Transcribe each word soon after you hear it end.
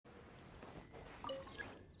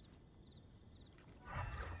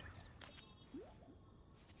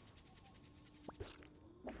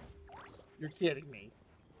You're kidding me.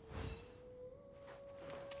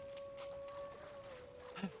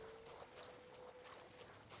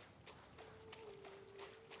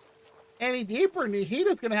 Any deeper,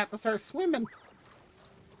 Nihita's gonna have to start swimming.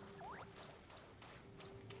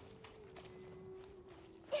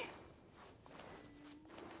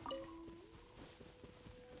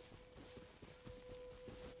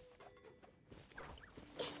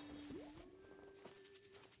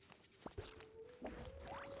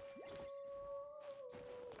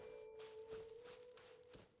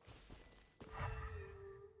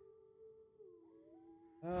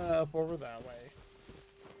 Up over that way.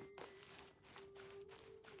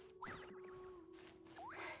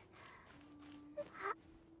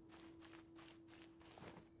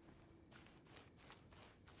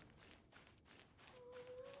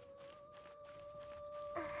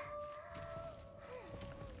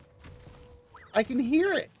 I can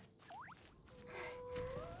hear it.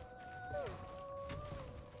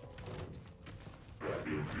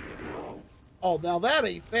 Oh, now that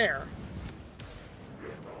ain't fair.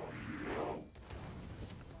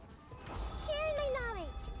 Sharing my knowledge.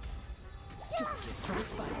 Don't get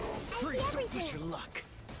frostbite. Free, don't push your luck.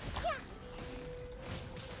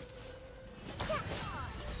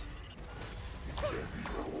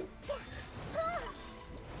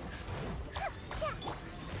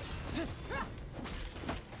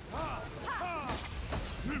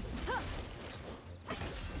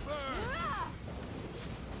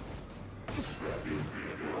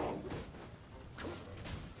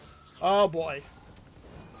 Oh boy.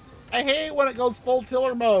 I hate when it goes full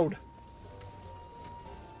tiller mode.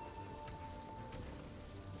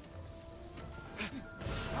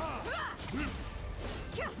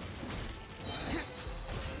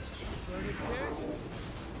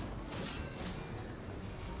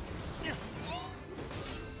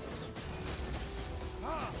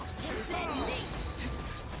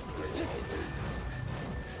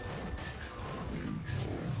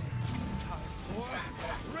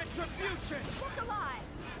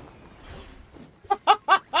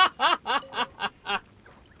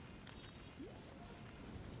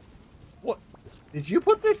 What? Did you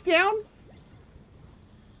put this down?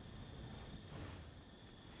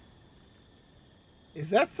 Is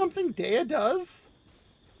that something Dea does?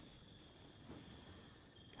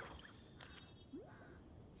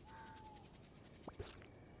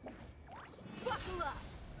 Buckle up.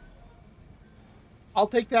 I'll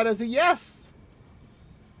take that as a yes.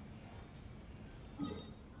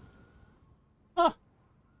 Huh.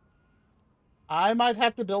 I might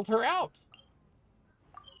have to build her out.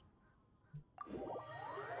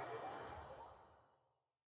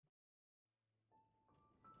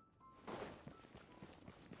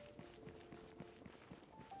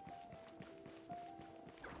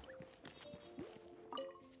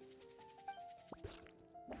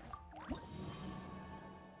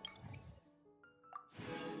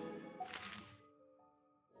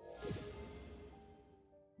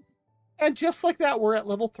 And just like that, we're at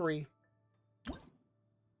level 3.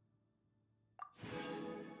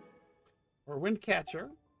 Or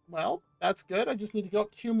Windcatcher. Well, that's good. I just need to go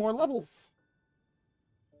up 2 more levels.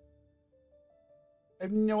 I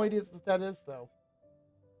have no idea what that is, though.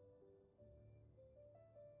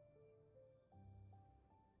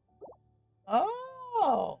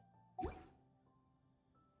 Oh!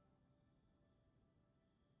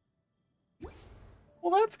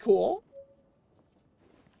 Well, that's cool.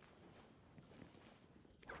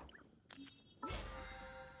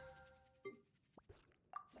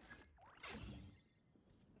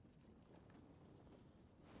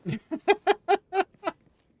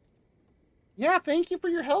 Yeah, thank you for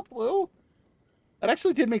your help, Lou. That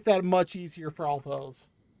actually did make that much easier for all those.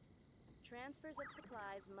 Transfers of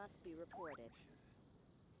supplies must be reported.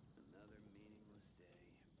 Another meaningless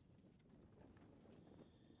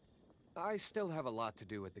day. I still have a lot to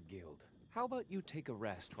do at the guild. How about you take a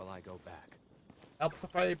rest while I go back? Helps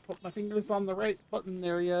if I put my fingers on the right button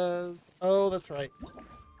areas. Oh, that's right.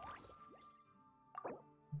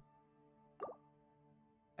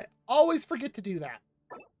 I always forget to do that.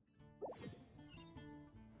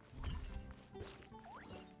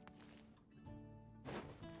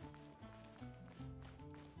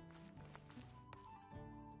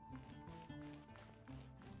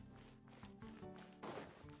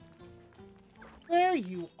 There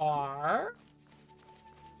you are.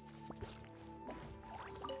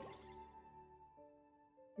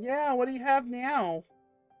 Yeah, what do you have now?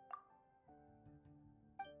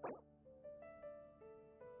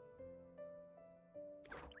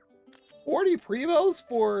 $40 Privos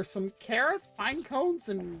for some carrots, pine cones,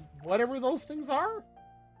 and whatever those things are?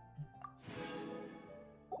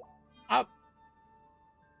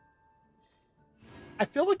 I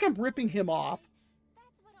feel like I'm ripping him off.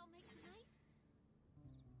 That's what I'll make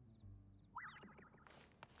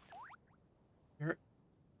tonight.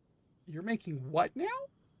 You're making what now?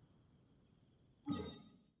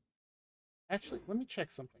 Actually, let me check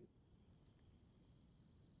something.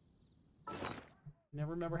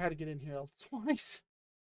 Never remember how to get in here else twice.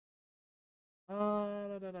 That's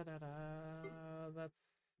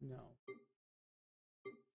no.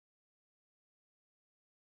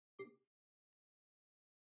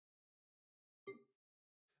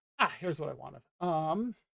 Ah, here's what I wanted.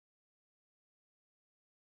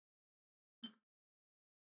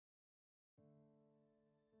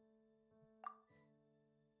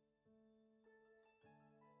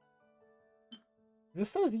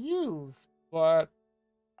 This says use, but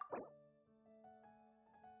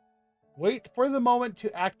wait for the moment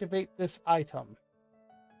to activate this item.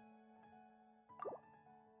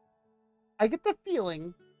 I get the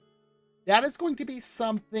feeling that is going to be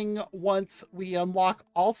something once we unlock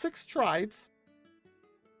all 6 tribes,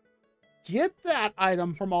 get that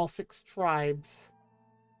item from all 6 tribes.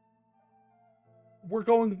 We're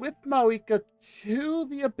going with Moika to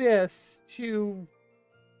the Abyss to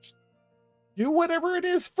do whatever it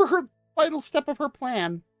is for her final step of her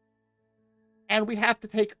plan. And we have to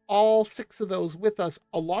take all 6 of those with us,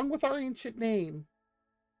 along with our ancient name.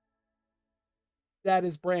 That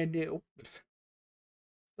is brand new.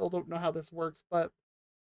 Still don't know how this works, but...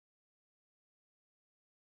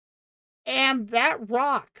 And that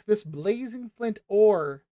rock, this blazing flint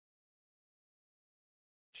ore,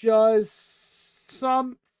 just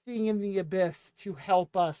something in the Abyss to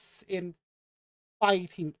help us in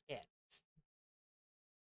fighting it.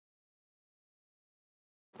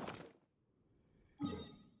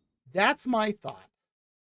 That's my thought.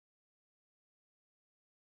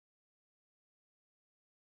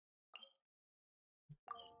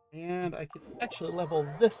 And I can actually level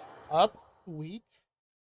this up. Sweet.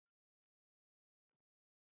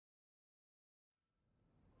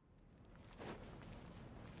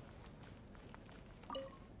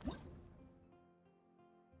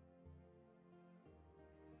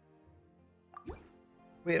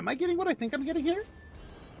 Wait, am I getting what I think I'm getting here?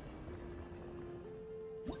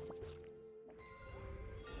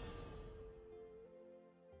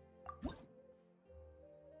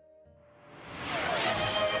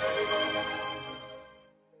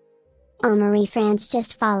 Marie France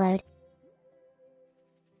just followed. It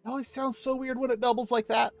always sounds so weird when it doubles like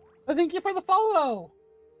that. But thank you for the follow.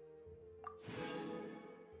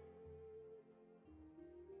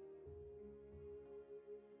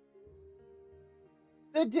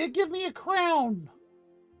 They did give me a crown.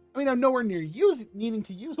 I mean, I'm nowhere near needing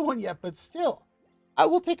to use one yet, but still. I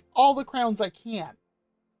will take all the crowns I can.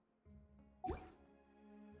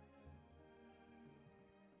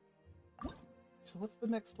 So what's the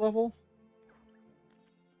next level?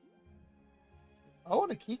 Oh,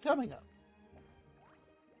 and a key coming up.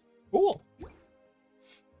 Cool.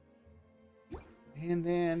 And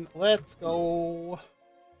then let's go.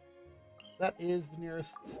 That is the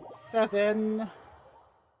nearest 7.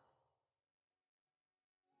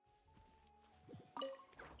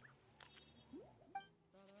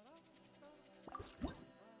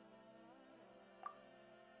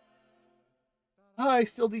 I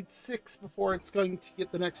still need 6 before it's going to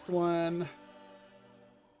get the next one.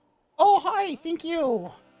 Oh, hi, thank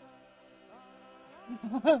you.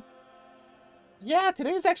 Yeah,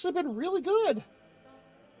 today's actually been really good.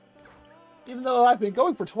 Even though I've been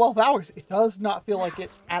going for 12 hours, it does not feel like it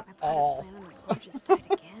at all. My potted plant on the porch just died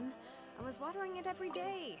again. I was watering it every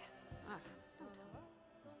day. Ugh, don't tell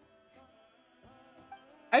me.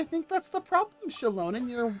 I think that's the problem, Shalon,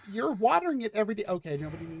 you're watering it every day. Okay,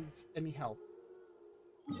 nobody needs any help.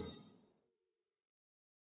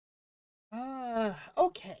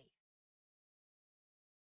 Okay.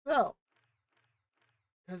 So,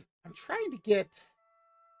 because I'm trying to get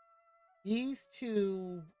these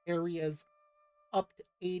 2 areas up to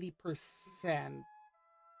 80%.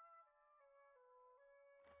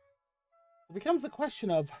 It becomes a question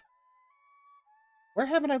of, where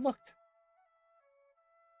haven't I looked?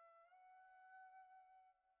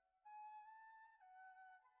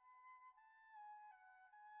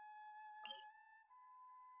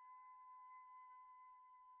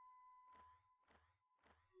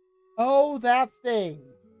 Oh, that thing.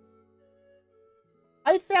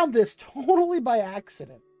 I found this totally by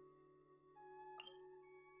accident.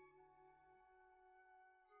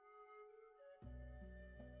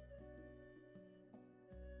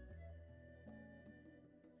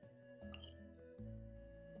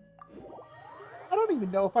 I don't even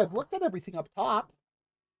know if I've looked at everything up top.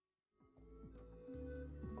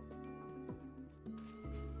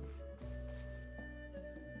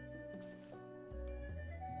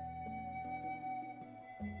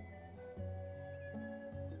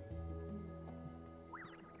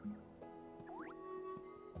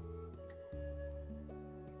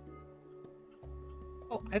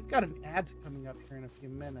 Oh, I've got an ad coming up here in a few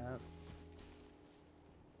minutes.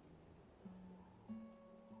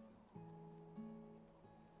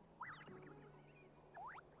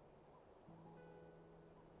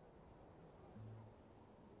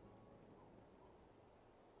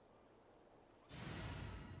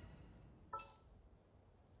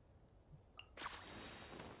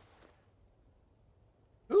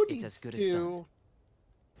 Who It's needs as good as done.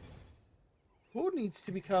 who needs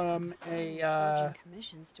to become a Forging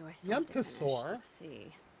commissions do I still have to finish? Yumkasaur? Let's see.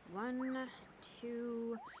 1,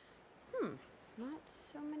 2. Not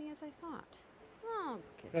so many as I thought. Oh,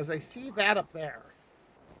 Because I see that up there.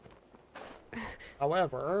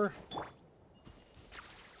 However,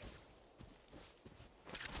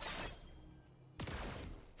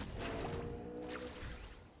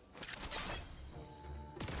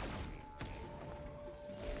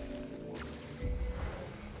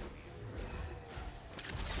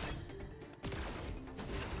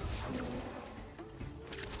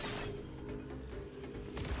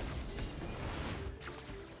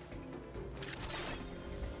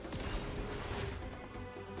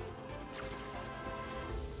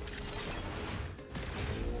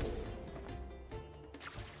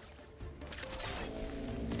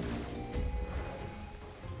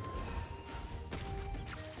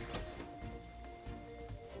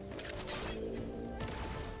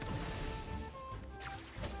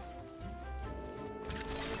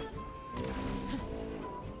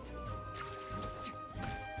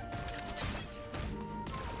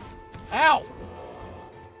 ow!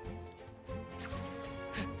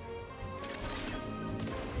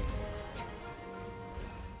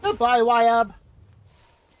 Goodbye, Wyab.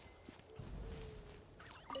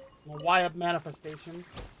 The Wyab manifestation.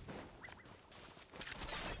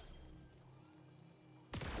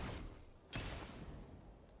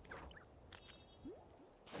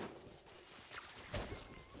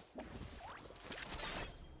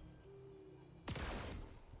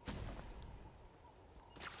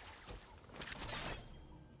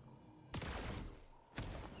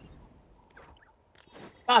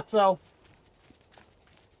 Thought so.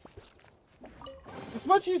 It's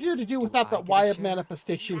much easier to do without that Wyab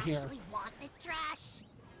manifestation here. Actually want this trash?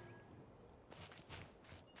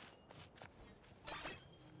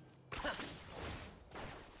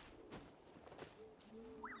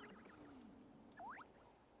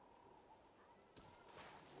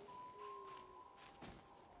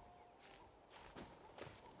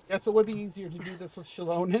 Guess it would be easier to do this with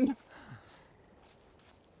Shalonen.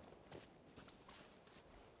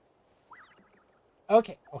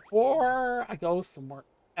 Okay, before I go somewhere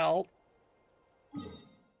else,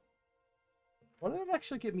 what did it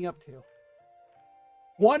actually get me up to?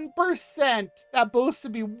 1%! That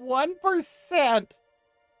boosted me 1%!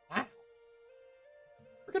 Wow.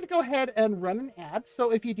 We're going to go ahead and run an ad,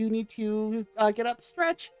 so if you do need to get up,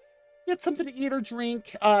 stretch, get something to eat or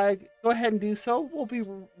drink, go ahead and do so. We'll be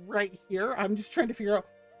right here. I'm just trying to figure out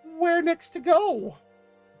where next to go.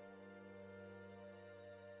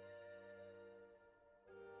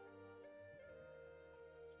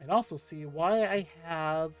 And also see why I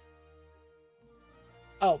have...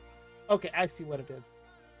 Oh, okay, I see what it is.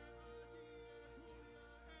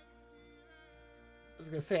 I was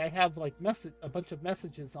gonna say I have like a bunch of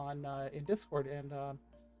messages on in Discord, and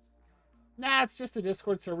nah, it's just a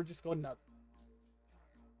Discord server just going nuts.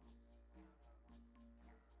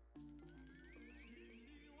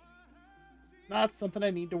 Not something I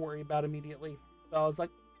need to worry about immediately. So I was like,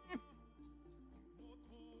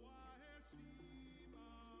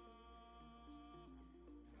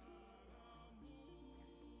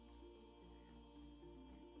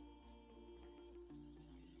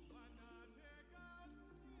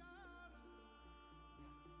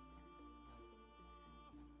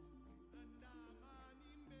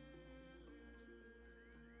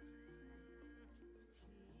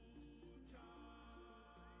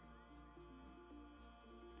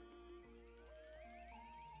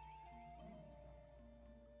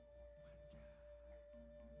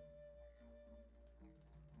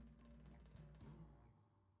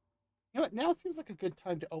 you know what? Now seems like a good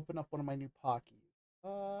time to open up one of my new Pockies.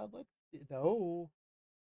 Let's see. Oh,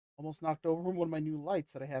 almost knocked over one of my new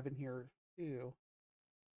lights that I have in here too.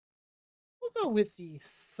 We'll go with the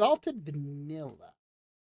salted vanilla.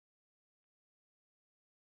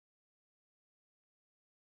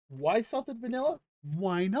 Why salted vanilla?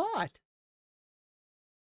 Why not?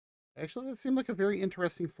 Actually, that seemed like a very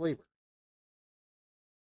interesting flavor.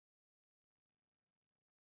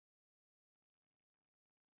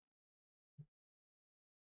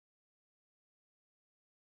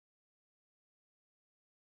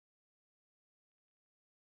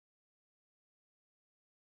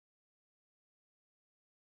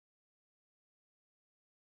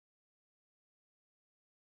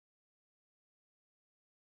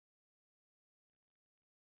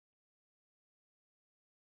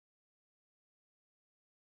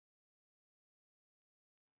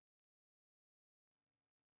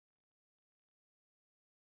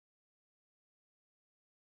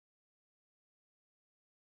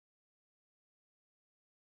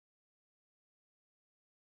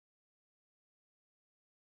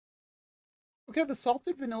 Okay, the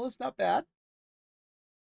salted vanilla is not bad.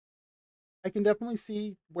 I can definitely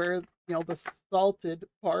see where, you know, the salted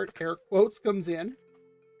part, air quotes, comes in.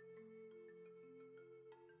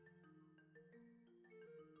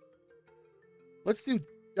 Let's do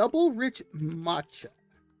double rich matcha.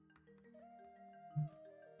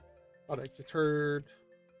 Thought I just heard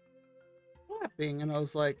clapping, and I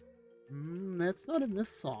was like, that's not in this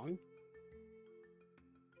song.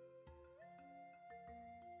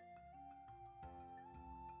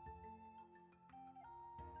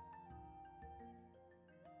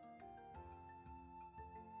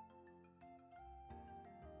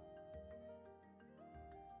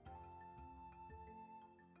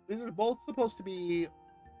 These are both supposed to be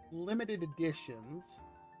limited editions.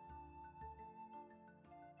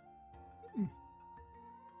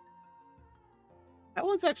 That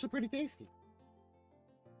one's actually pretty tasty.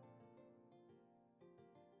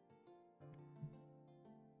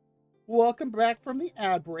 Welcome back from the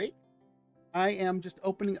ad break. I am just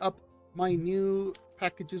opening up my new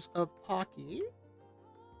packages of Pocky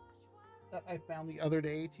that I found the other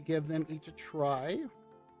day to give them each a try.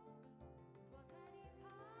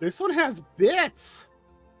 This one has bits.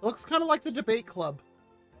 It looks kind of like the debate club.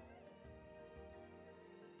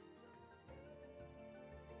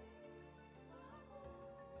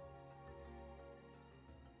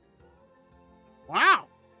 Wow.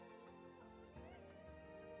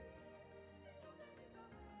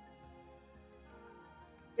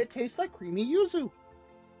 It tastes like creamy yuzu.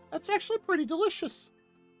 That's actually pretty delicious.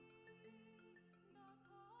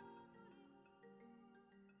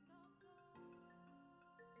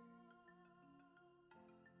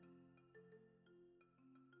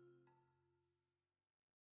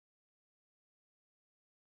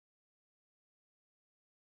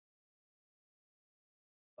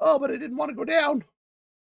 Oh, but I didn't want to go down.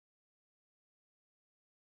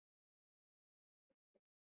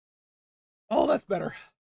 Oh, that's better.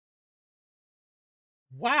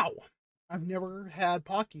 Wow. I've never had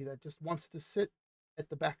Pocky that just wants to sit at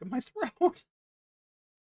the back of my throat. All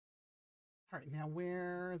right, now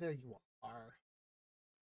where? There you are.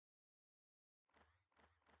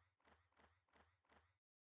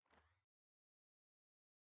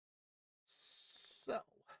 So,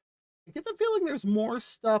 I get the feeling there's more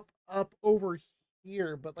stuff up over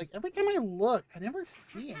here, but like every time I look, I never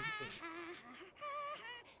see anything.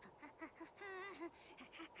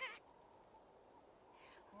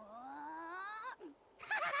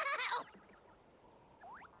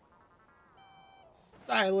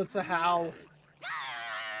 Silence a howl.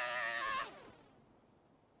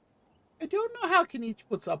 I don't know how Kenichi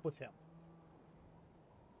puts up with him.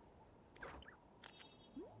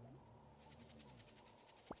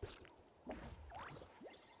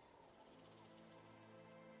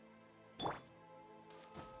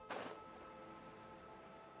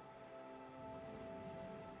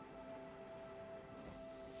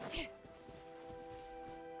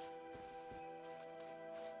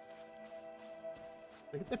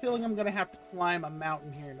 I get the feeling I'm gonna have to climb a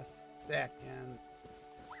mountain here in a second.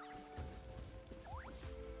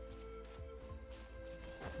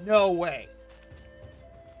 No way.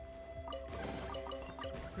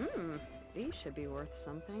 These should be worth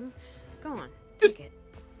something. Go on, take it.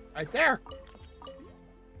 Right there.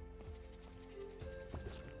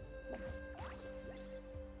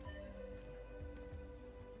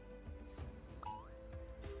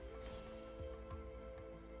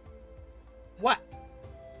 What?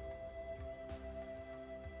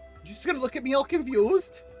 You just gonna look at me all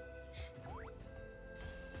confused?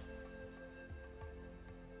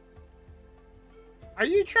 Are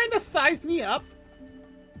you trying to size me up?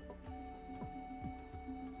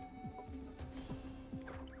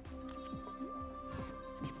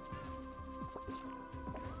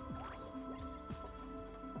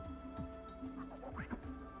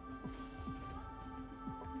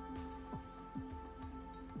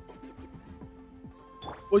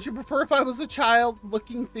 Would you prefer if I was a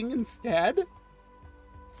child-looking thing instead?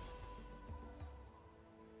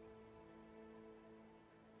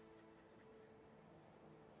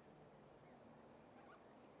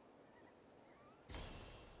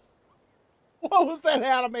 What was that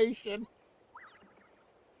animation?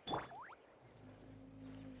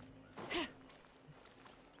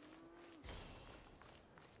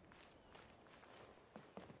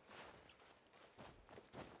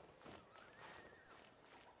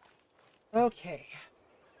 Okay.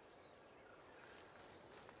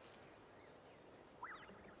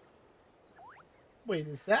 Wait,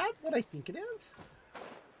 is that what I think it is?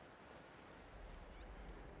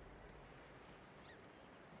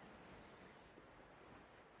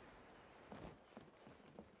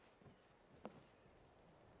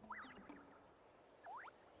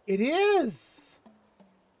 It is!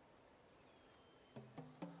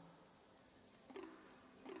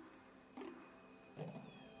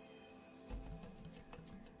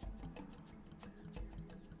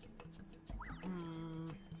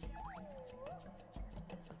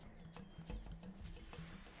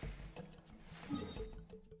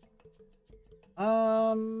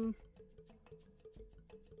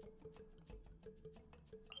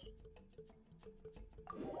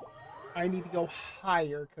 I need to go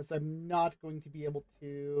higher because I'm not going to be able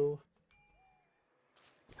to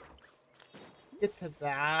get to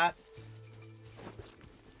that.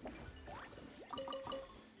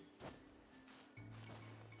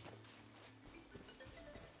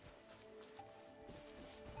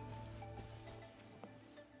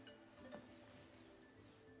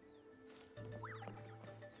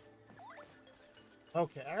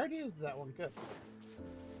 Okay, I already did that one. Good.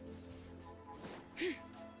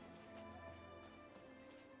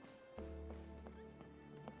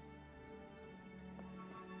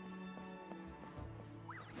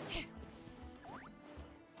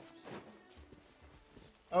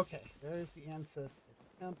 Okay, there's the ancestor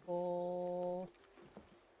temple.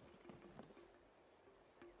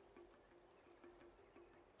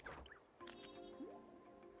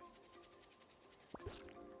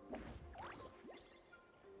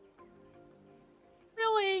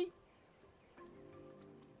 Really?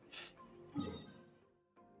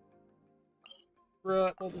 Screw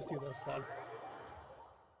it, we'll just do this then.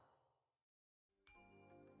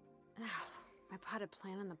 My potted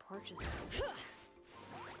plant on the porch is...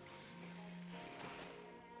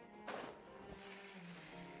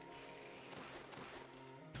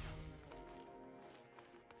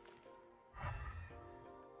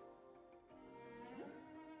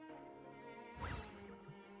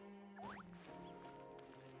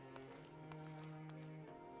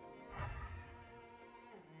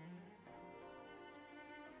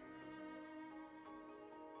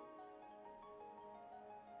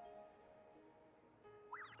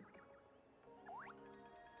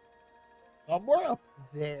 Somewhere up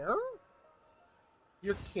there?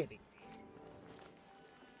 You're kidding me.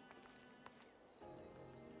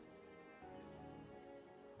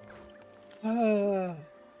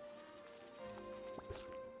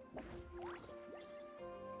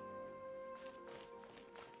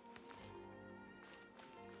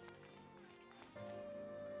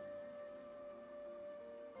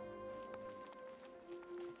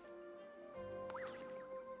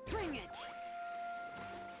 Bring it!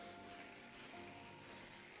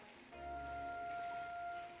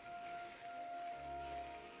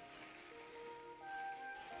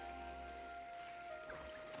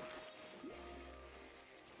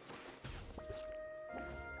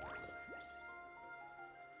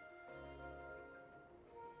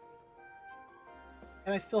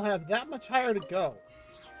 And I still have that much higher to go.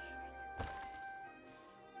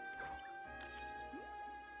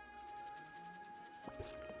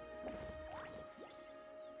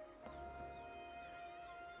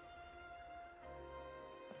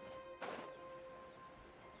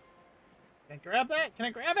 Can I grab that? Can I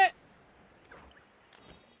grab it?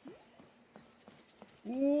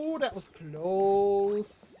 Ooh, that was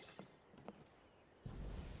close.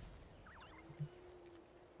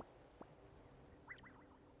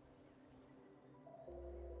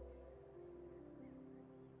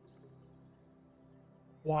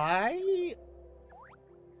 Why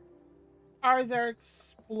are there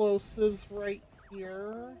explosives right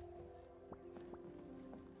here?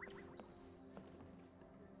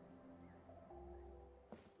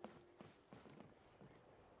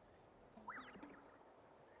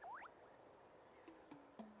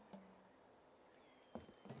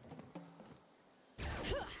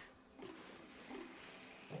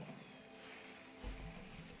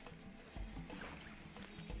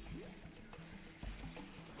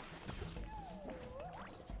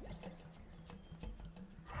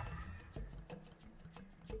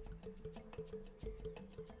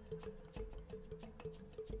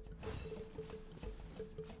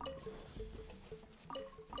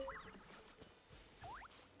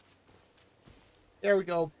 There we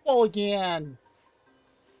go. Full again.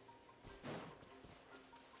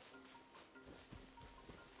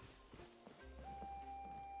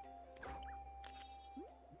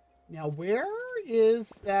 Now, where is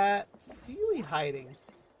that Sealy hiding?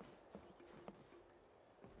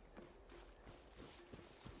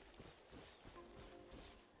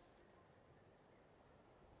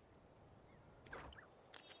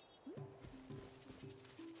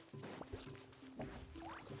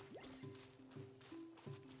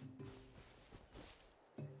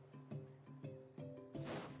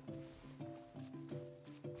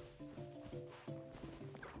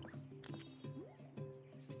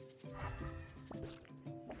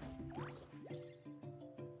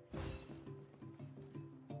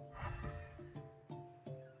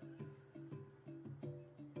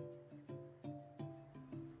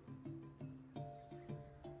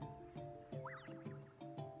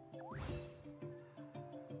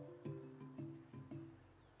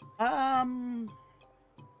 Um...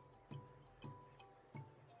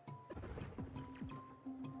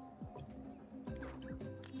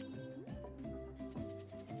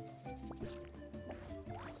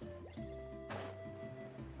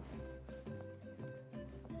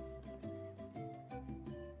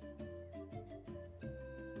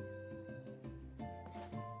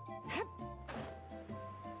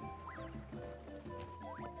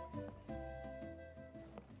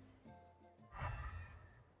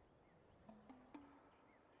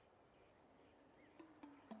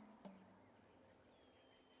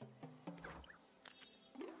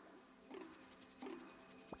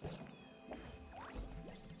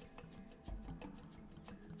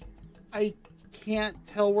 I can't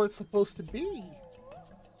tell where it's supposed to be.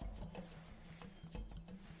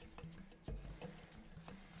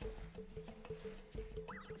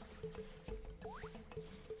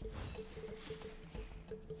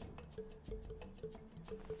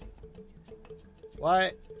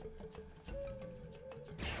 What?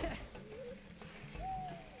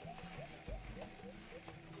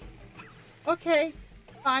 Okay,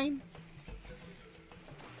 fine.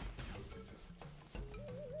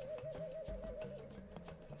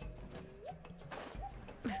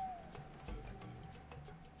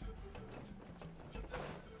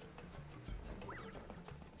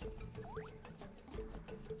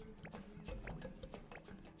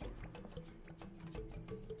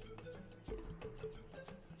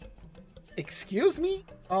 Excuse me?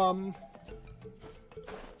 That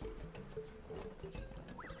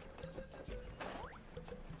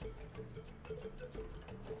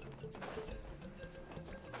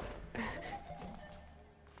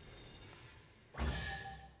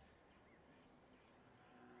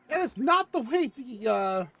is not the way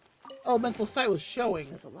the, elemental site was showing.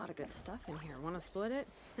 There's a lot of good stuff in here. Want to split it?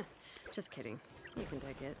 Just kidding. You can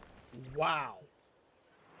take it. Wow.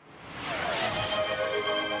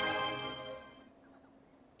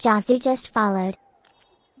 Jazu just followed.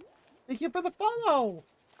 Thank you for the follow.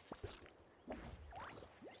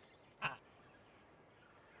 Ah.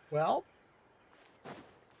 Well.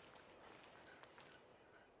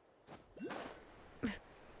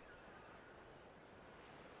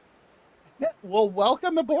 Well,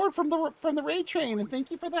 welcome aboard from the raid train, and thank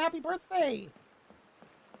you for the happy birthday.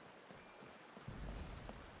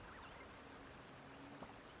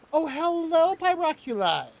 Oh, hello,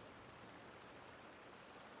 Pyroculi.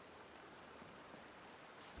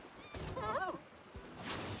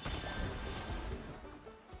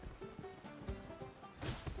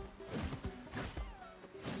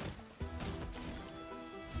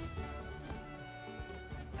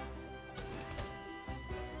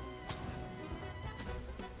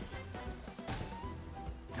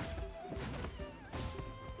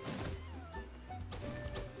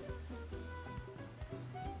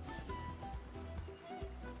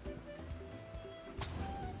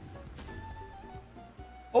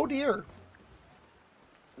 Oh dear.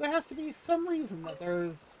 There has to be some reason that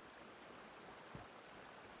there's...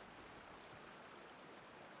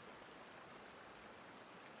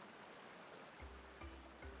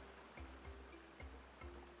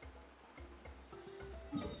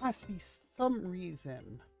 There has to be some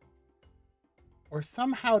reason. Or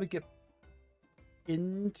somehow to get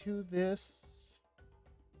into this.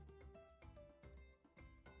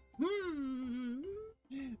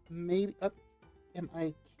 Maybe... am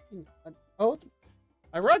I kicking? Oh,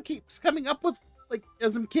 my rug keeps coming up with, like,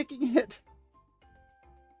 as I'm kicking it.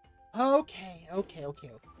 Okay.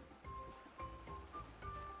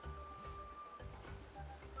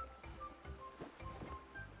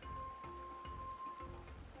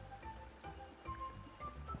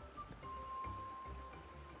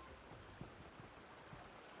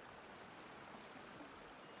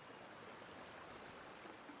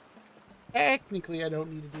 Technically, I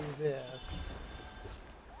don't need to do this.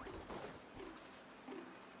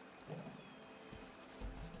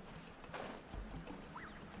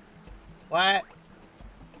 What?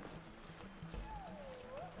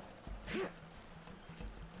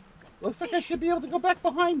 Looks like I should be able to go back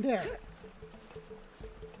behind there.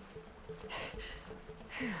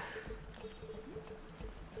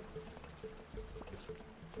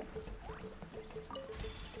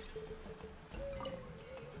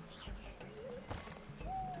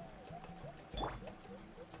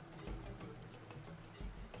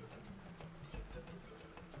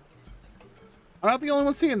 I'm not the only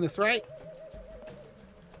one seeing this, right?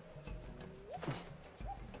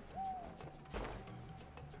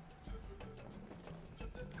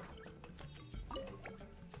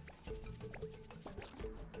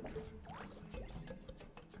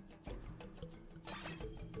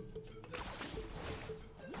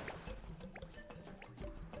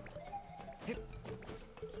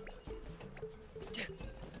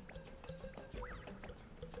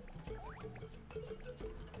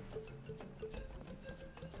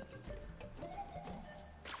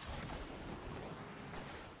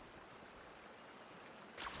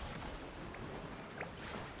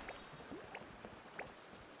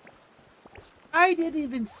 I didn't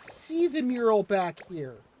even see the mural back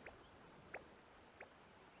here.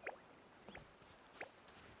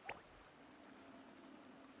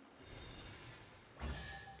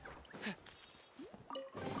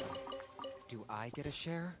 Do I get a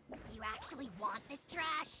share? You actually want this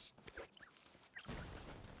trash?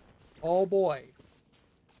 Oh boy.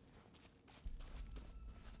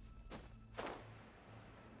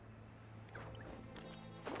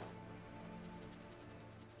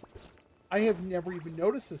 I have never even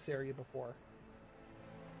noticed this area before.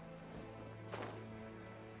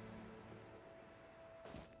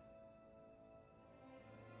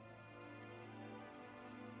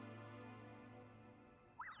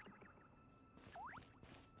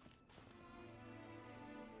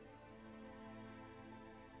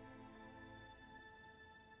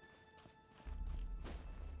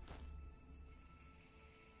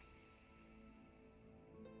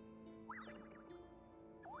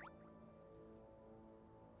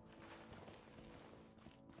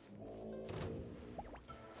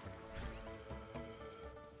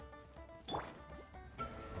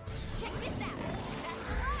 Check this out. Best of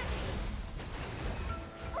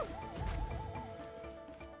luck.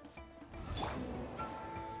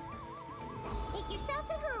 Make yourselves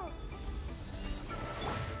at home.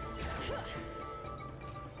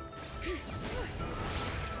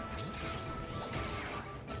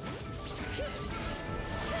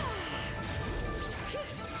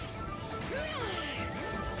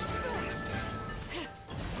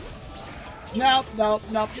 No, no,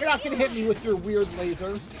 no. You're not going to hit me with your weird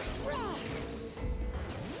laser.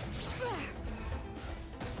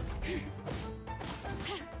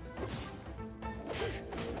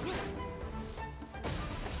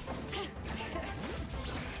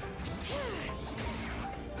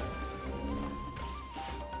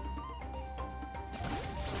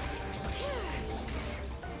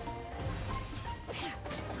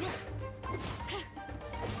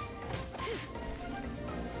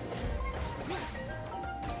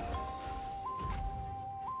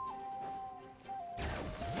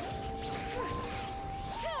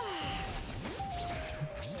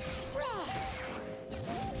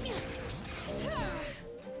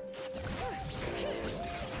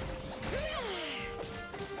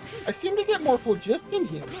 I seem to get more phlogiston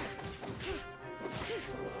here.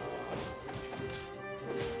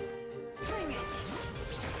 Bring it.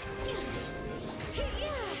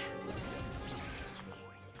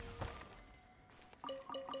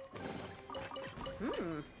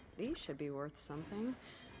 These should be worth something.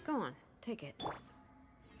 Go on, take it.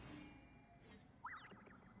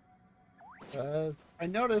 Because I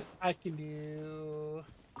noticed I can do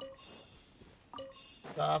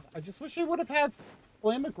stuff. I just wish I would have had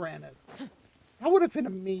Flamigranate. That would have been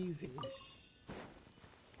amazing.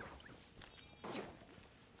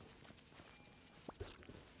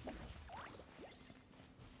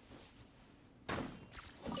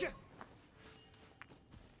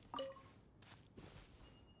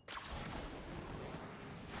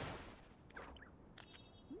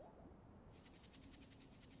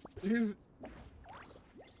 Here's...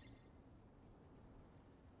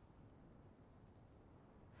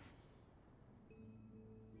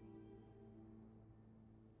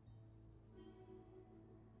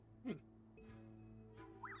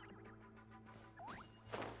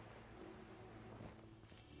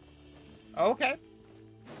 Okay.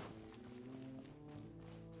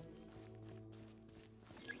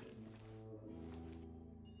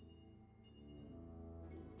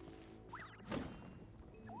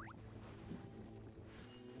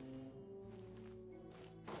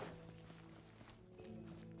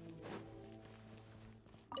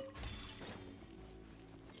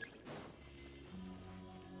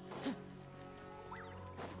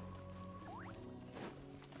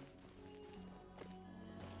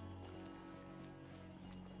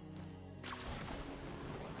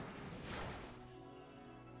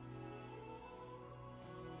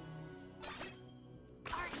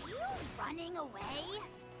 Are you running away?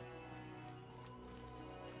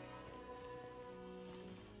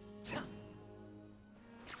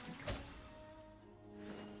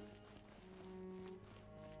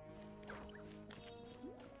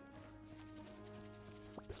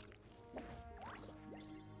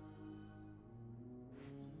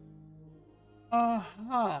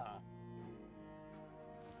 Uh-huh.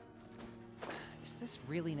 Is this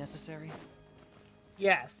really necessary?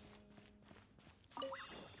 Yes.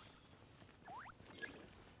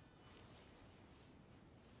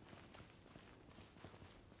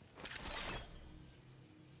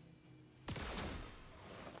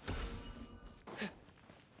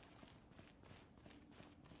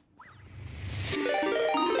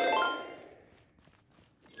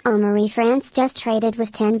 Omari France just traded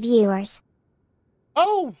with 10 viewers.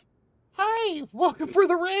 Oh, hi! Welcome for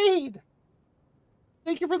the raid!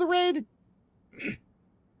 Thank you for the raid!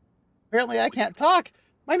 Apparently I can't talk.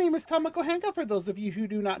 My name is Tama-chan. For those of you who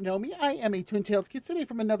do not know me, I am a twin-tailed kitsune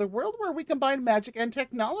from another world where we combine magic and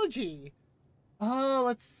technology.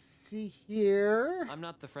 Let's see here. I'm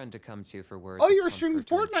not the friend to come to for words. Oh, of you were streaming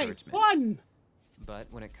comfort or Fortnite! encouragement. Fun! But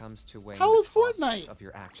when it comes to weighing How the was costs Fortnite? of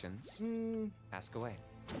your actions, ask away.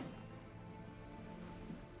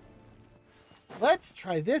 Let's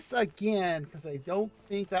try this again, because I don't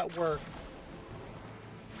think that worked.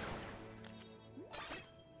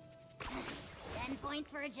 10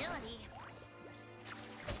 points for agility.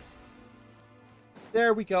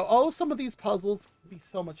 There we go. Oh, some of these puzzles would be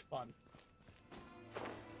so much fun.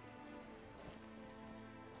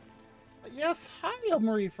 But yes, hi,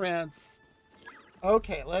 Marie France.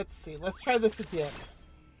 Okay, let's see. Let's try this again.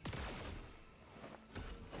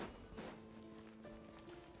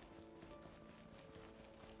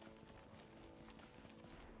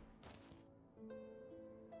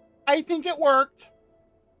 I think it worked.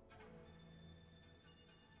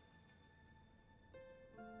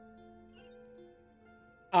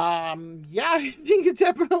 Yeah, I think it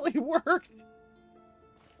definitely worked.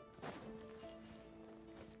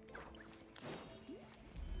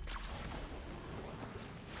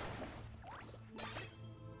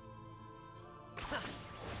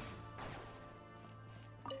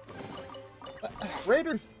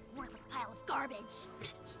 Raiders. Worthless pile of garbage.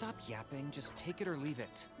 Stop yapping, just take it or leave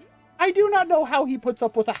it. I do not know how he puts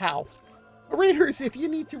up with a how. Raiders, if you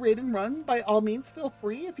need to raid and run, by all means, feel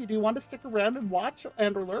free. If you do want to stick around and watch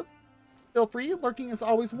and or lurk, feel free. Lurking is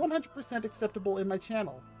always 100% acceptable in my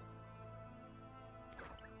channel.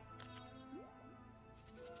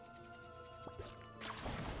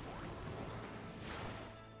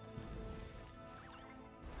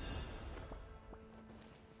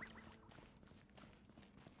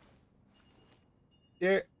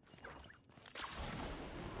 There.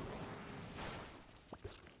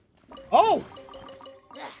 Oh!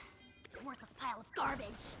 Ugh. Worthless pile of garbage.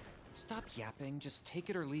 Stop yapping, just take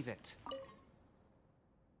it or leave it.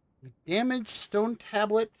 Damaged stone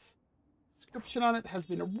tablet. Inscription on it has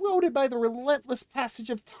been eroded by the relentless passage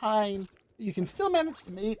of time. You can still manage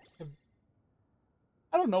to make...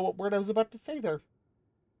 I don't know what word I was about to say there.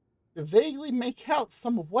 To vaguely make out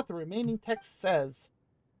some of what the remaining text says.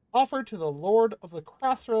 Offer to the Lord of the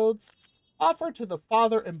Crossroads. Offer to the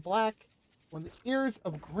Father in Black. When the ears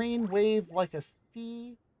of grain wave like a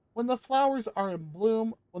sea. When the flowers are in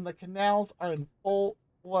bloom. When the canals are in full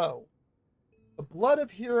flow. The blood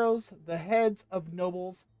of heroes, the heads of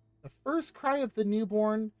nobles, the first cry of the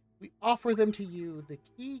newborn, we offer them to you, the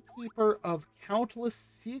key keeper of countless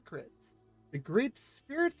secrets, the great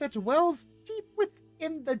spirit that dwells deep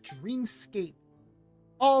within the dreamscape,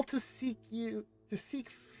 all to seek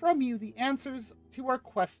from you the answers to our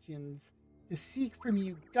questions, to seek from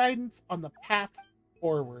you guidance on the path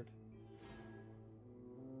forward.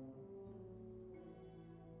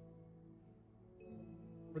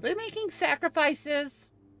 Were they making sacrifices?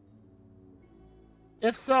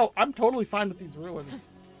 If so, I'm totally fine with these ruins.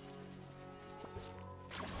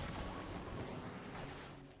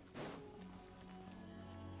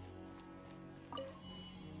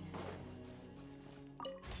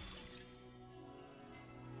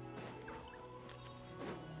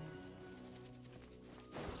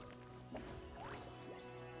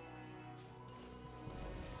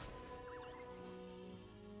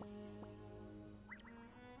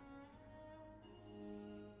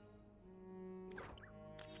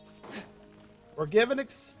 We're given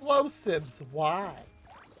explosives. Why?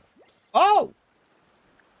 Oh!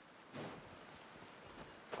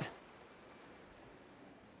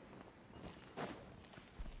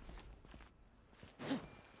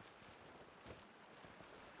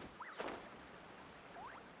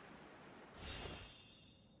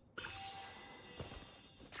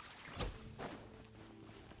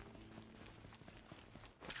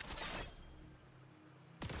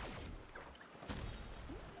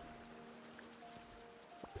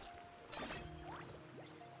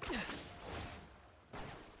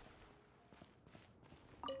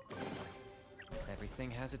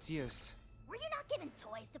 Everything has its use. Were you not given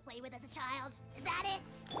toys to play with as a child? Is that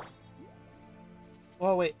it?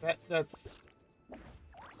 Oh, wait. That's...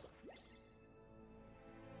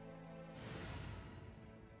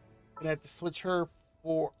 Gonna have to switch her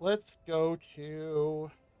for... Let's go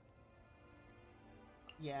to...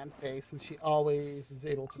 Yan Face, and she always is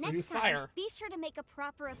able to produce Next time, fire. be sure to make a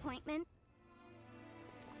proper appointment.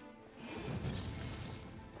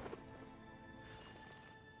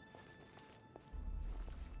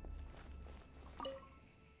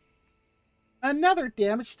 Another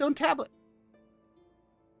damaged stone tablet.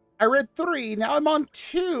 I read 3, now I'm on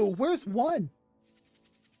 2. Where's 1?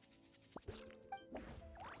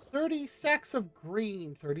 30 sacks of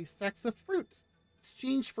grain, 30 sacks of fruit.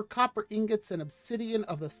 Exchanged for copper ingots and obsidian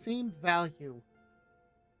of the same value.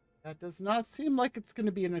 That does not seem like it's going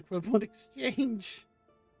to be an equivalent exchange.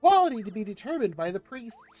 Quality to be determined by the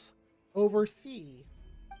priests. Oversee.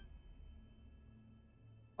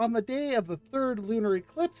 On the day of the 3rd lunar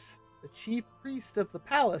eclipse, the chief priest of the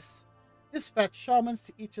palace dispatched shamans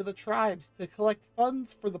to each of the tribes to collect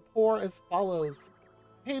funds for the poor as follows.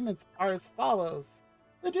 Payments are as follows.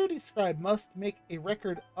 The duty scribe must make a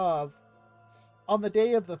record of. On the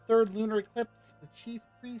day of the 3rd lunar eclipse, the chief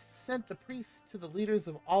priest sent the priests to the leaders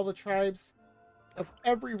of all the tribes of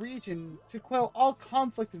every region to quell all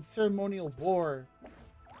conflict and ceremonial war,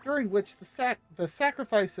 during which the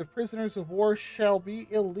sacrifice of prisoners of war shall be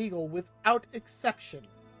illegal without exception.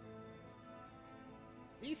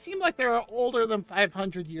 These seem like they're older than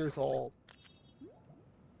 500 years old.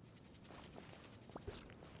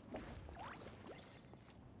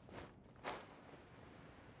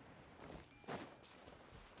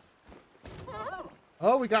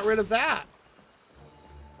 Oh, we got rid of that.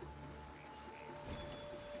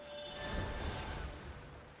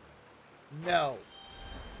 No.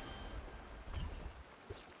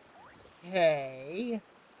 Okay.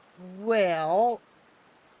 Well.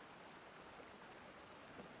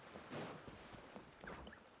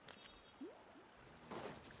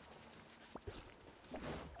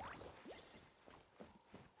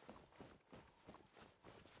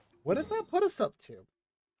 What does that put us up to?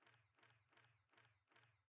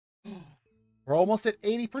 We're almost at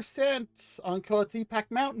 80% on Coatipac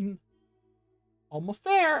Mountain. Almost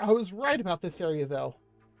there. I was right about this area, though.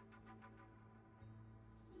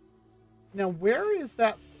 Now, where is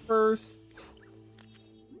that first...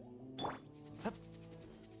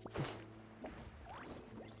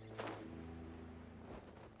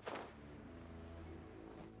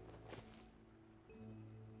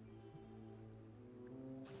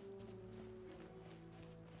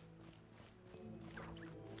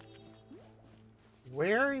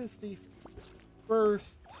 Where is the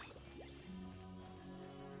first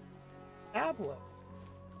tablet?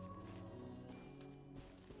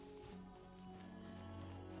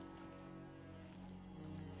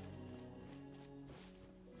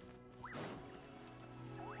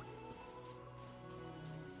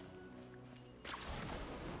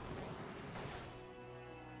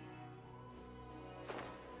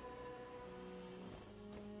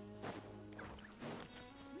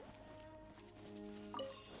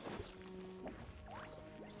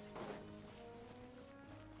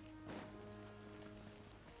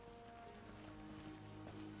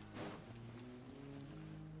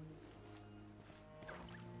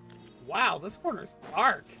 Wow, this corner's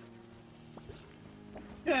dark.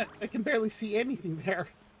 Yeah, I can barely see anything there.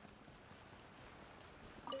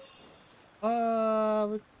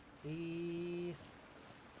 Let's see.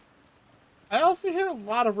 I also hear a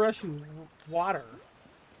lot of rushing water.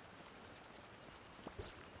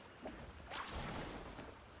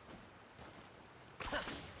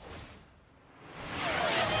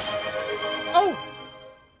 Oh!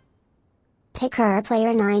 Picker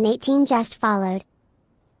player 918 just followed.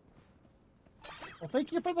 Well,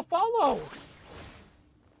 thank you for the follow.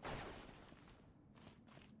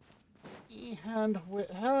 And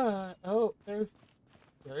oh, there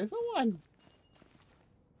is a one.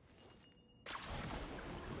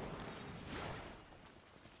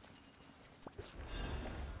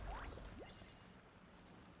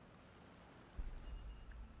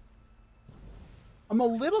 I'm a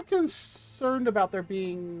little concerned about there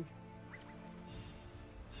being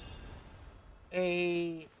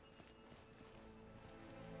a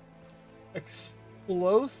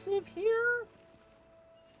explosive here?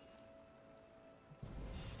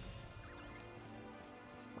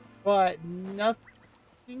 But nothing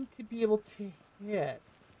to be able to hit.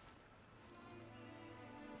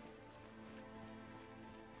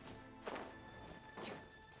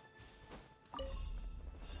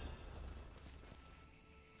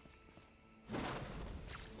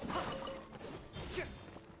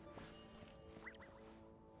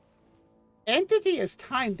 Entity is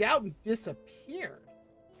timed out and disappeared.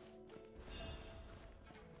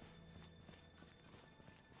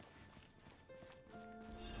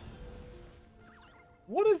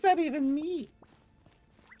 What does that even mean?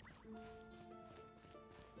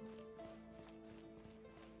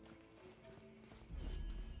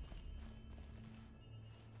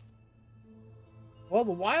 Well,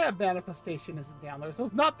 the Wyatt manifestation isn't down there, so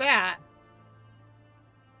it's not that.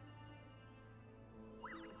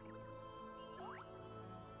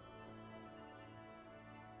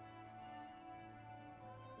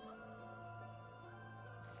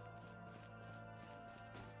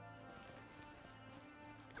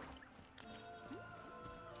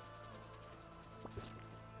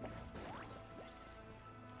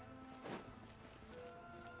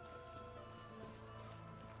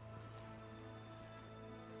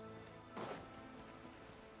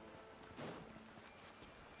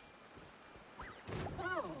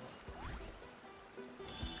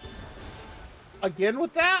 Again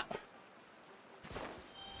with that?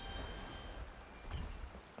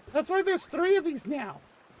 That's why there's 3 of these now.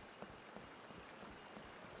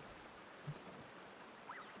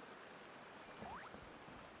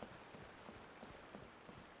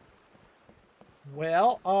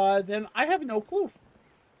 Well, then I have no clue.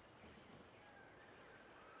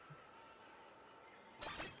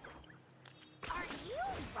 Are you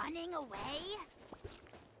running away?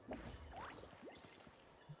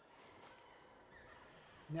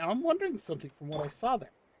 Now I'm wondering something from what I saw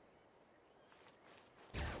there.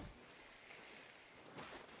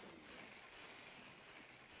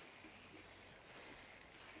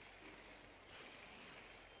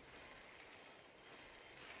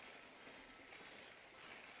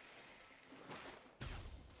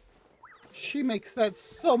 She makes that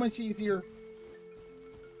so much easier.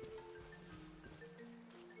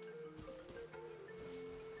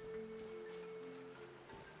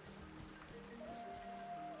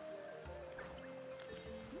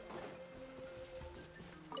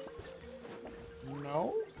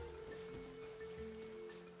 No?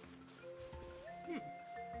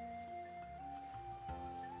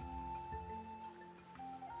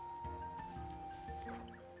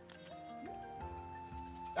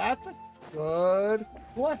 That's a good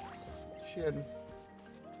question.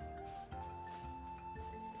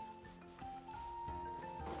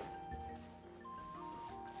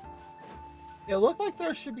 It looked like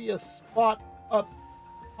there should be a spot up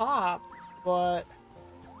top, but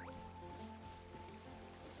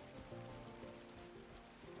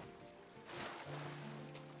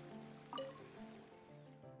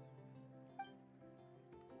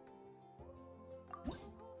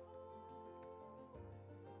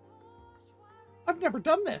I've never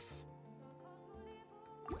done this.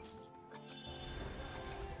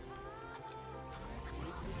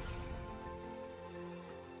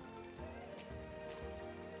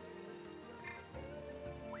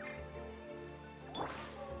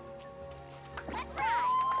 Let's ride!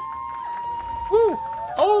 Woo!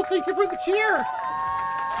 Oh, thank you for the cheer!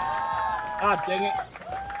 Ah, dang it.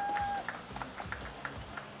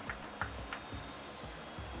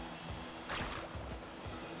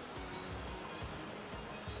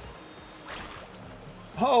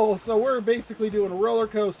 Oh, so we're basically doing a roller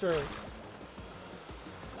coaster.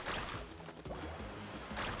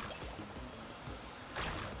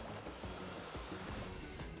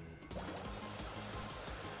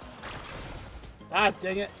 Ah,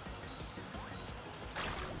 dang it.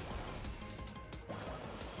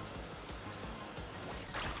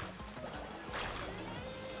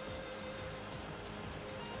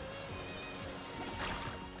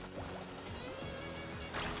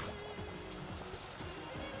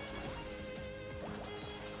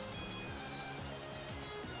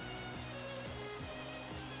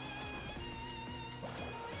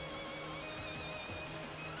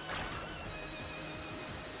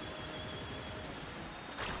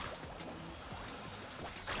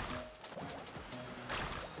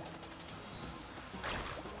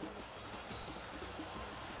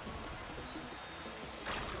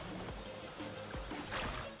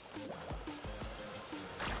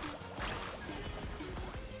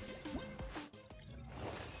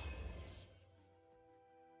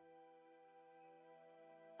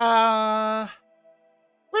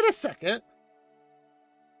 Wait a second.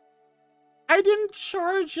 I didn't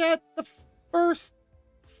charge at the first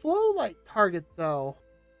flow light target, though.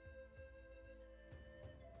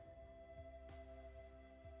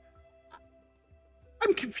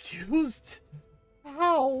 I'm confused.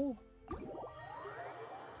 How?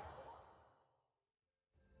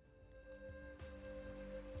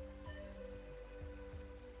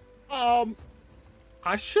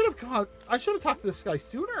 I should have talked to this guy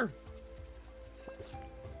sooner.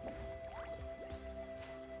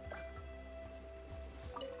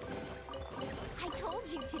 I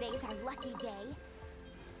told you today's our lucky day.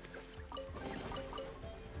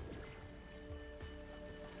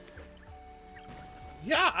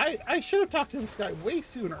 Yeah, I should have talked to this guy way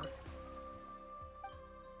sooner.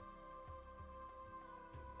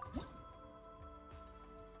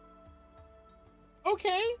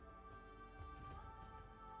 Okay.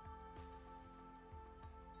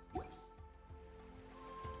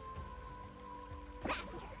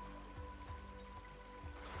 Faster.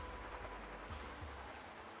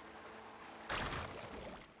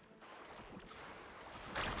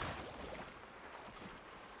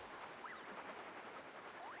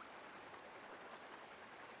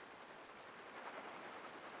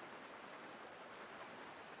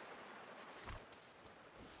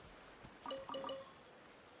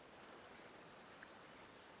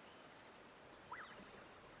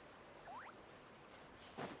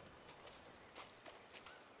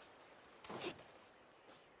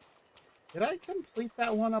 Did I complete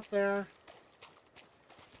that one up there?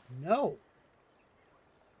 No.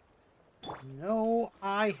 No,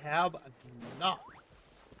 I have not.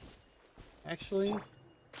 Actually...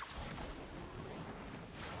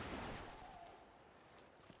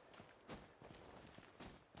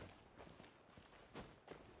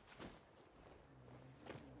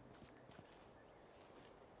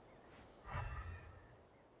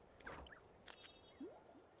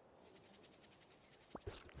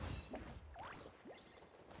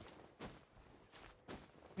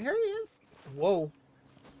 There he is. Whoa.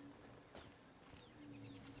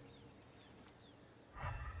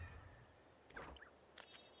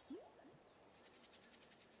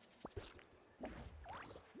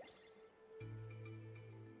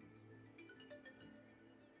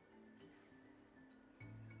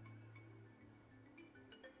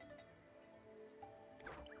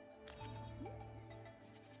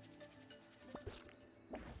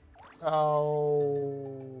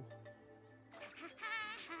 Oh.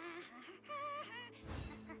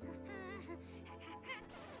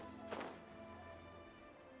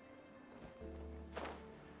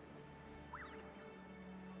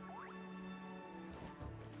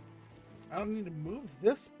 I don't need to move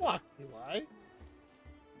this block, do I?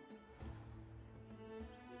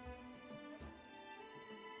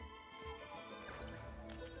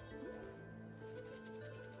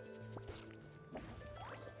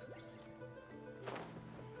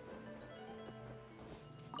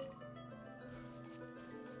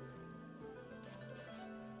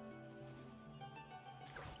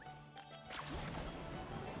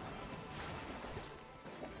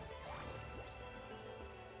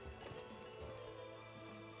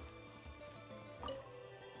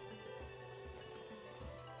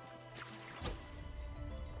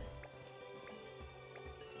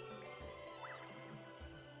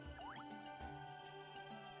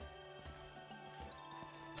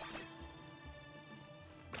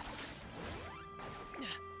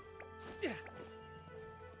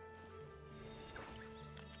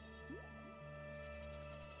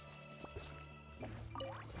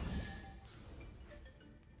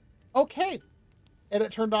 Okay. And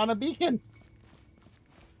it turned on a beacon.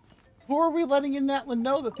 Who are we letting in Natlan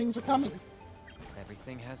know that things are coming?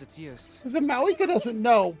 Everything has its use. Because the Mawika doesn't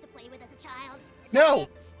know. To play with as a child. Is No. that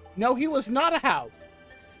it? No, he was not a How.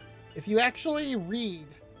 If you actually read.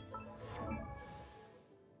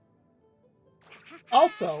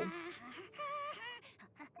 Also,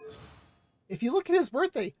 if you look at his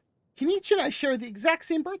birthday, Kenichi and I share the exact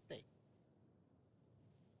same birthday.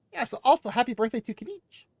 Yeah, so also happy birthday to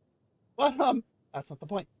Kenichi. But that's not the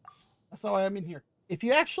point. That's not why I'm in here. If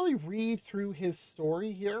you actually read through his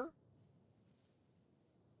story here,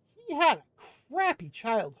 he had a crappy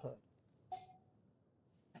childhood.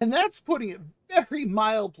 And that's putting it very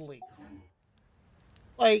mildly.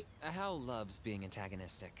 Like, Hal loves being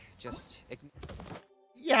antagonistic. Just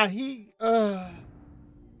yeah,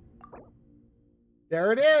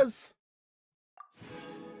 there it is.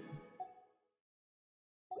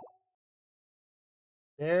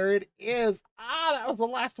 There it is. Ah, that was the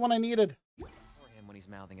last one I needed. ignore him when he's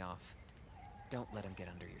mouthing off. Don't let him get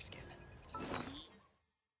under your skin.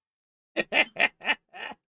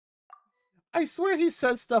 I swear he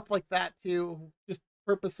says stuff like that to just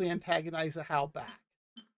purposely antagonize a Hal back.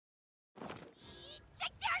 I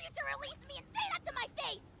dare you to release me and say that to my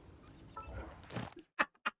face!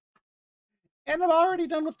 And I'm already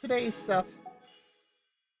done with today's stuff.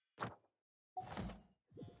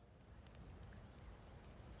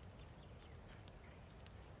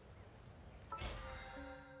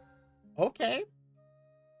 Okay.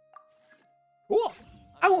 Cool.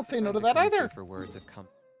 I won't say no to that either. For words of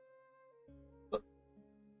comfort.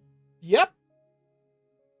 Yep.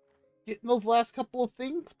 Getting those last couple of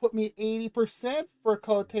things put me at 80% for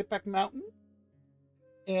Kotepak Mountain.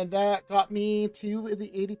 And that got me to the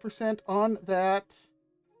 80% on that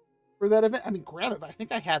for that event. I mean, granted, I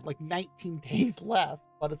think I had like 19 days left,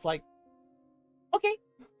 but it's like, okay,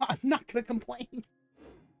 I'm not going to complain.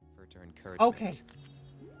 For encouragement. Okay.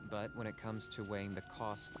 But when it comes to weighing the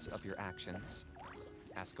costs of your actions,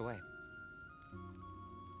 ask away.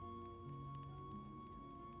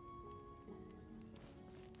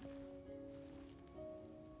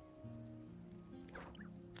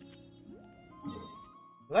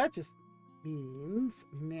 Well, that just means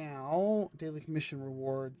now daily commission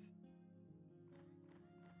rewards.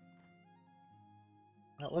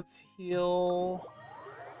 Now let's heal.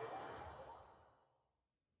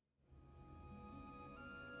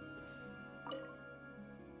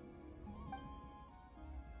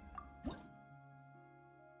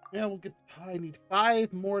 Yeah, we'll get. I need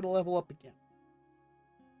 5 more to level up again.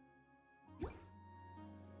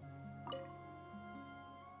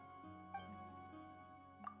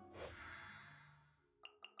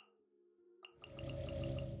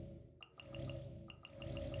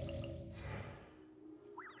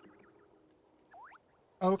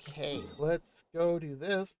 Okay, let's go do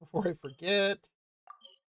this before I forget.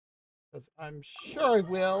 Because I'm sure I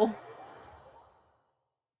will.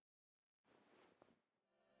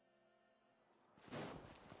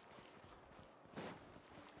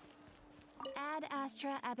 Ad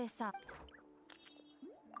Astra Abyssal.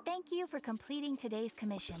 Thank you for completing today's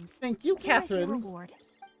commissions. Thank you, Here is your Catherine. reward.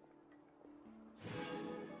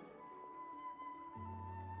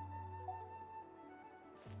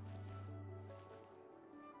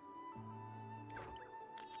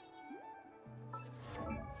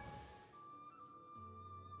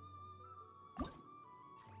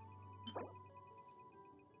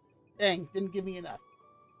 Dang, didn't give me enough.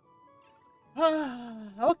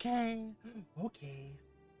 Okay. Okay.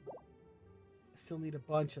 I still need a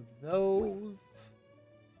bunch of those.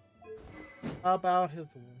 How about his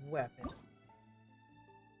weapon?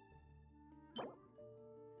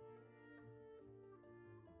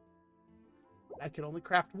 I can only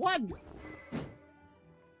craft one.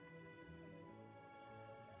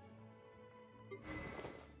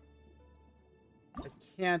 I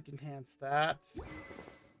can't enhance that.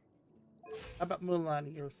 How about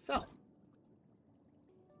Mulan yourself?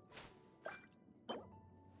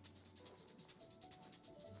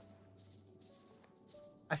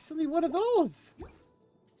 I still need one of those.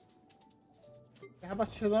 How about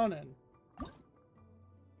Shilonen?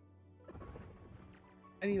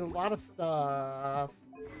 I need a lot of stuff.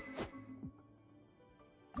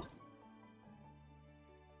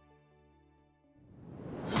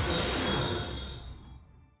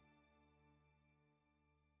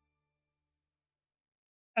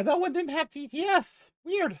 And that one didn't have TTS.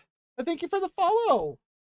 Weird. But thank you for the follow.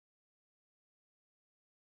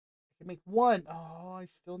 I can make one. Oh, I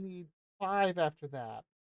still need 5 after that.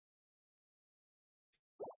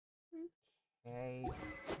 Okay.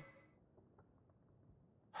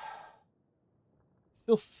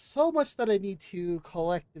 Still so much that I need to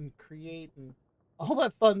collect and create and all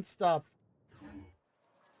that fun stuff.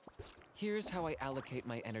 Here's how I allocate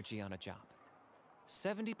my energy on a job.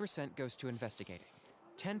 70% goes to investigating,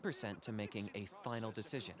 10% to making a final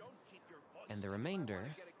decision, and the remainder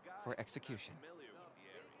for execution.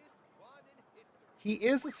 He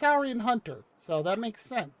is a Saurian hunter, so that makes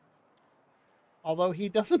sense. Although he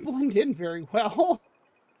doesn't blend in very well.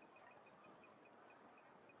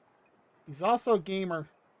 He's also a gamer.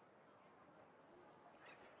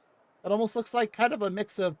 It almost looks like kind of a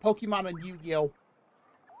mix of Pokemon and Yu-Gi-Oh!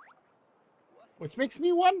 Which makes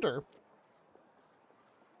me wonder.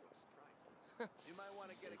 You might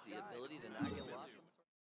want to get the ability to not get lost.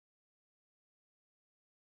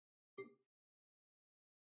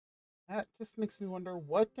 That just makes me wonder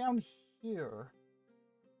what down here.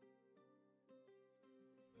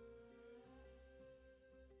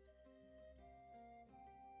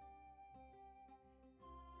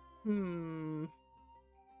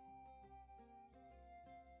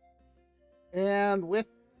 And with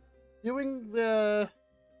doing that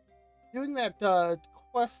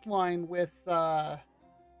quest line with our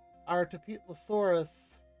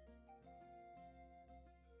Tapetlosaurus.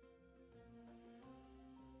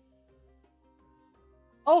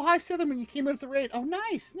 Oh, hi, Sitherman. You came in with the raid. Oh,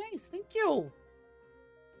 nice, nice. Thank you.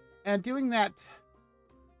 And doing that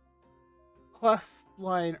quest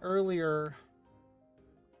line earlier,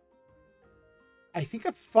 I think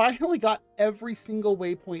I finally got every single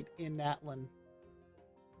waypoint in Natlan.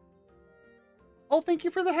 Oh, thank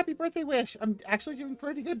you for the happy birthday wish. I'm actually doing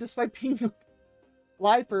pretty good despite being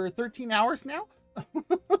live for 13 hours now.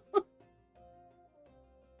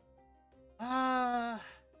 I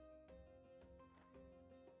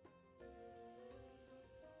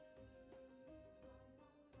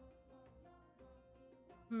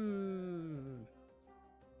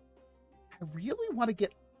really want to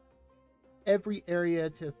get every area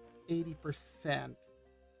to 80%.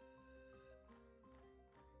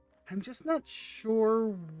 I'm just not sure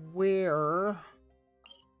where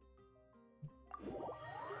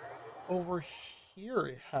over here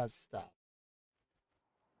it has stuff.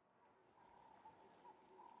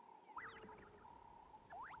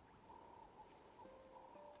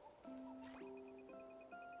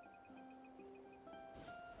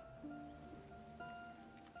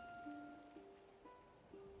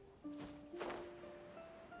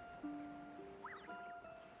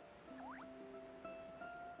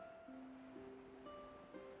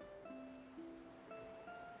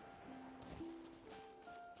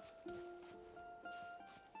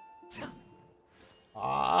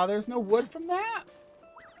 Ah, there's no wood from that.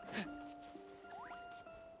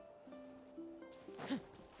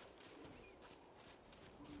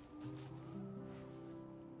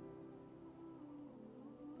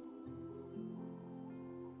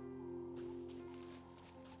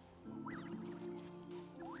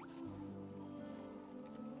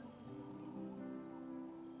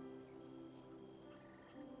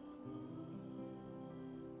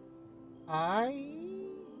 I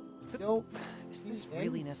don't. Is this see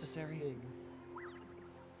really necessary? anything.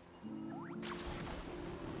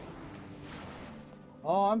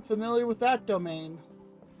 Oh, I'm familiar with that domain.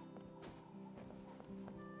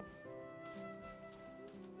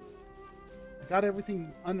 I got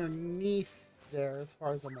everything underneath there as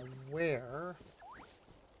far as I'm aware.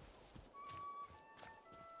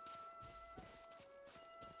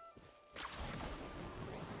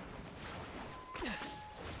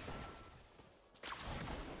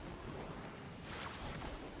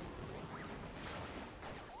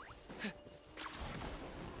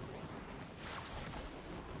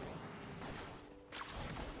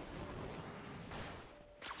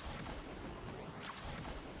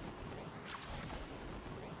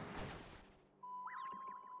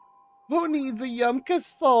 Who needs a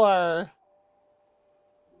Yumkasaur?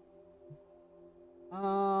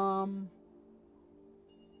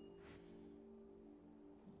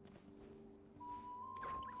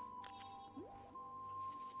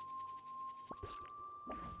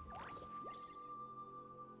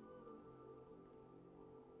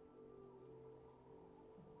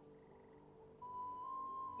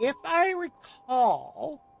 If I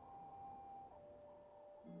recall,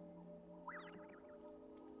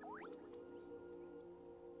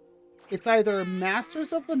 it's either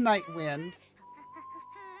Masters of the Night Wind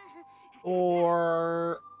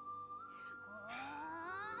or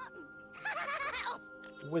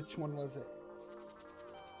which one was it?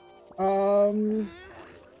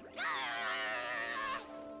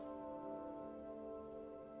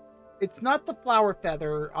 It's not the Flower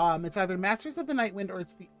Feather. It's either Masters of the Night Wind or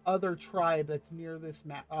it's the other tribe that's near this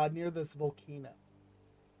volcano.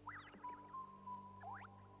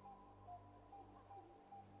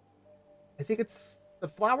 I think it's the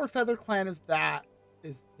Flower Feather clan is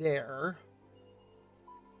there.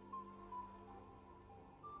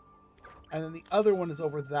 And then the other one is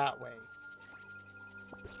over that way.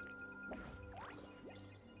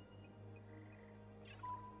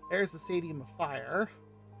 There's the Stadium of Fire.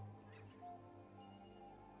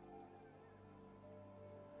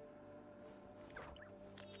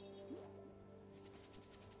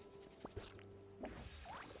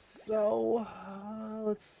 So,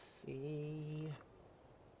 let's see.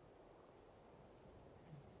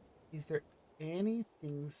 Is there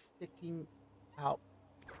anything sticking out?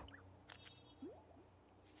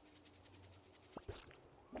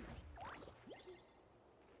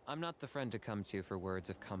 I'm not the friend to come to for words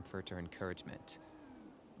of comfort or encouragement.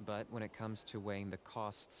 But when it comes to weighing the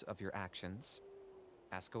costs of your actions,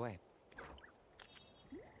 ask away.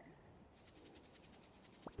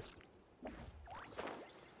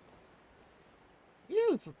 He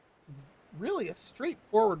is really a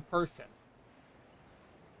straightforward person.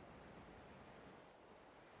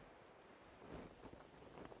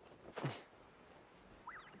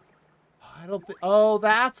 I don't think... Oh,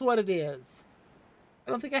 that's what it is.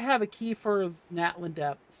 I don't think I have a key for Natlan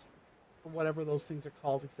Depths. Or whatever those things are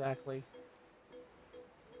called exactly.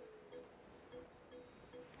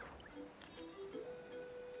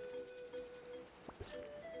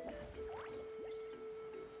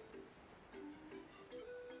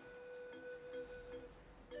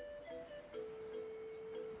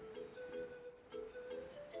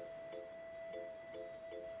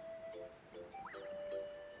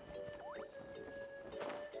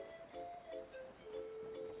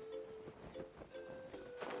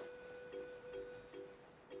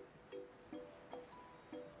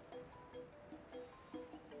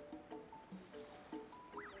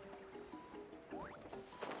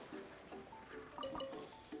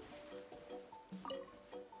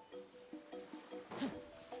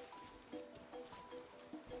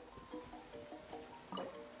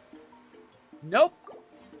 Nope,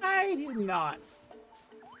 I do not.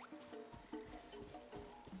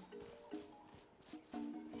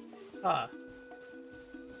 Huh.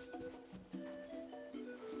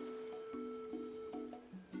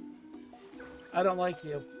 I don't like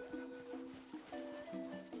you.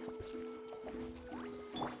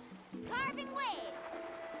 Carving waves.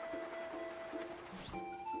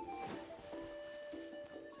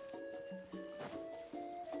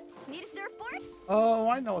 Need a surfboard? Oh,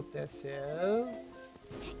 I know what this is.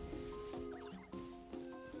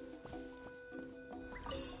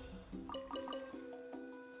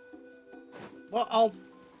 Well, I'll...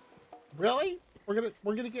 Really? We're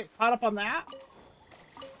gonna get caught up on that?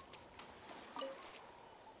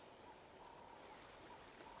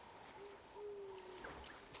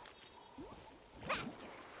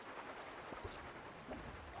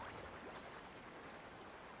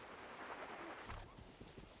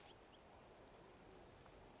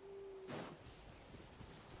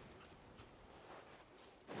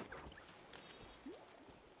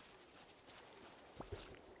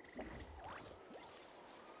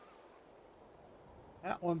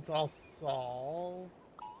 That one's all solved.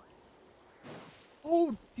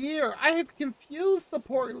 Oh dear, I have confused the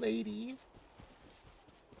poor lady.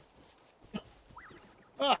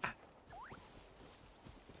 Ah.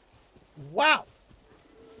 Wow.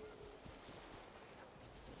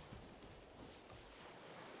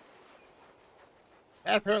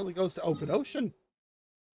 That apparently goes to open ocean.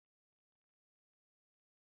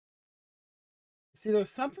 See,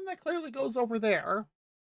 there's something that clearly goes over there.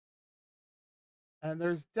 And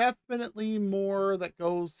there's definitely more that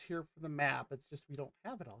goes here for the map. It's just we don't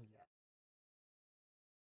have it all yet.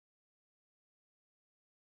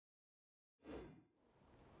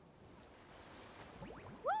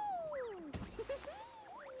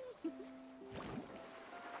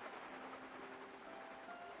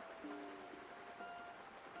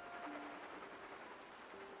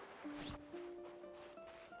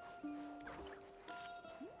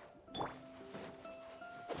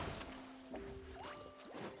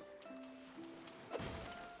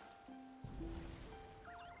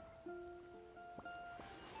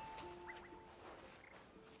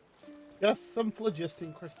 Just some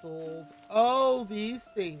phlogiston crystals. Oh, these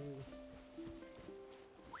things.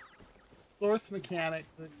 Source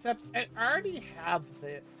mechanics, except I already have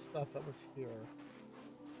the stuff that was here.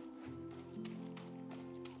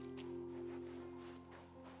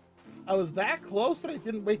 I was that close that I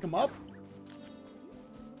didn't wake him up.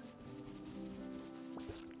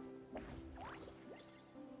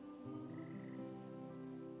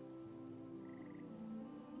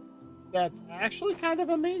 That's actually kind of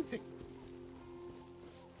amazing.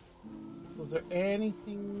 Was there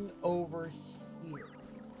anything over here?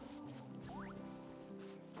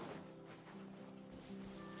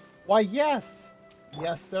 Why, yes.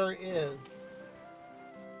 Yes, there is.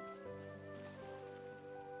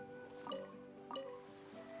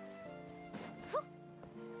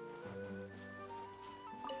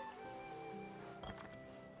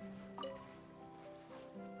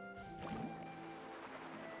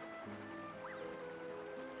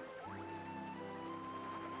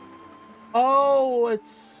 Oh, it's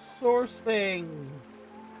source things.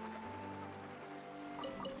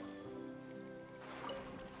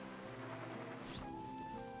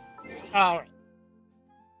 All right.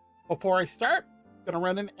 Before I start, I'm gonna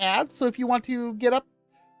run an ad. So if you want to get up,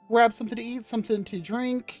 grab something to eat, something to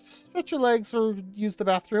drink, stretch your legs, or use the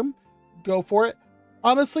bathroom, go for it.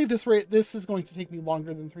 Honestly, this is going to take me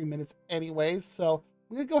longer than 3 minutes anyways. So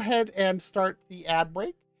I'm gonna go ahead and start the ad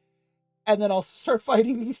break. And then I'll start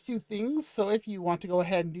fighting these two things. So if you want to go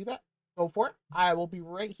ahead and do that, go for it. I will be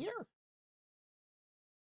right here.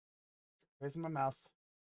 Where's my mouse?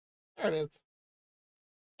 There it is.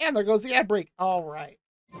 And there goes the ad break. All right.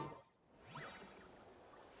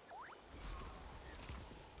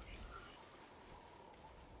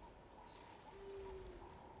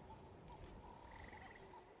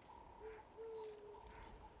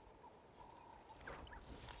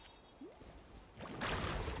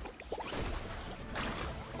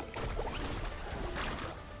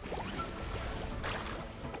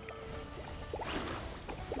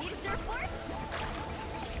 Need a surfboard?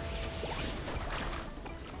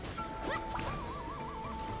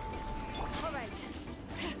 All right.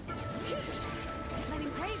 Letting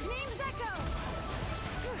brave names echo.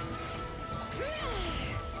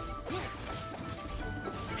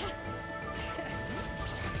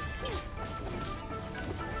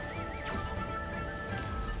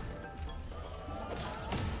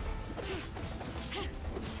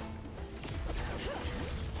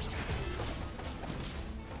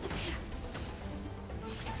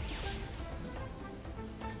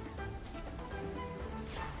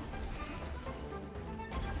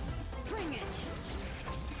 Bring it.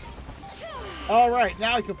 All right.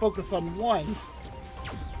 Now I can focus on one.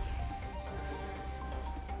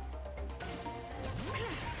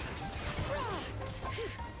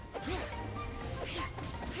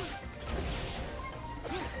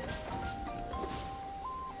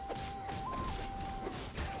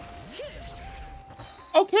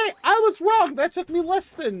 Okay, I was wrong. That took me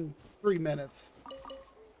less than 3 minutes.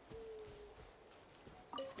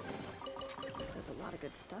 There's a lot of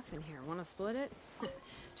good stuff in here. Want to split it?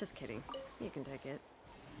 Just kidding. You can take it.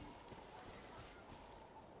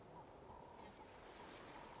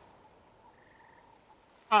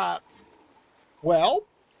 Well,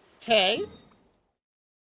 okay.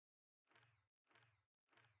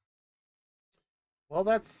 Well,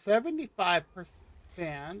 that's 75%.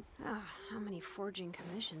 How many forging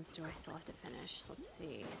commissions do I still have to finish? Let's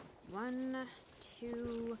see. 1,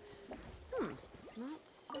 2... not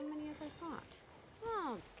so many as I thought.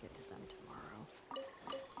 I'll get to them tomorrow.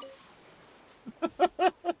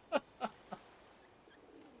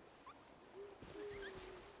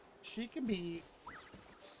 can be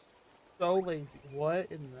so lazy.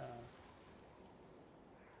 What in the...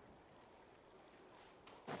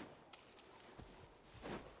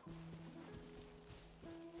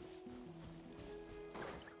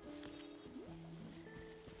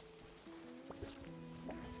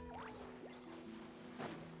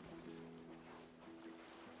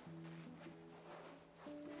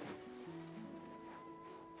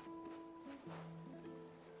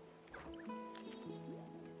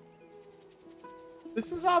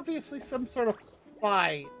 This is obviously some sort of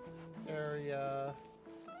fight area.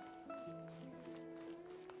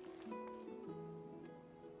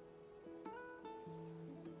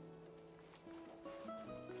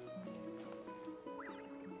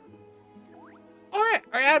 Alright,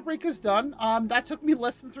 our ad break is done. That took me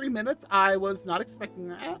less than 3 minutes. I was not expecting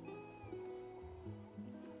that.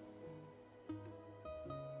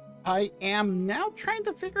 I am now trying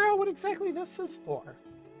to figure out what exactly this is for.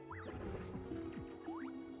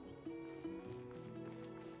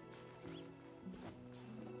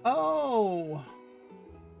 Oh.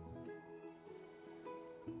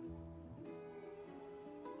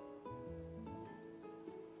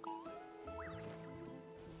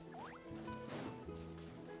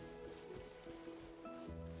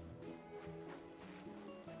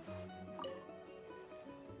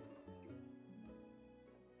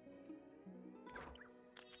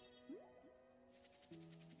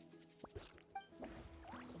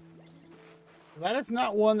 That is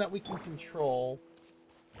not one that we can control.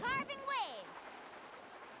 Carving waves.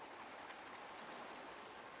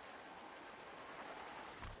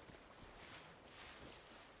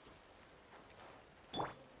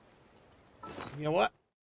 You know what?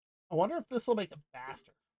 I wonder if this will make it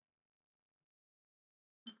faster.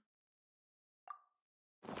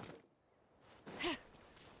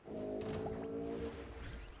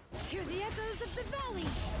 Hear the echoes of the valley.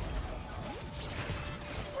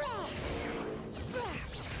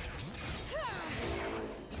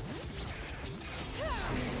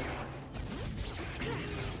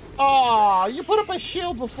 Aw, you put up a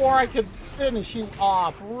shield before I could finish you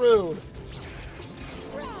off. Rude.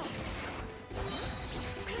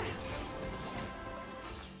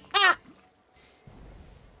 Ah!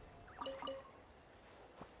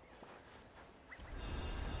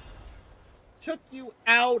 Took you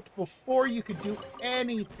out before you could do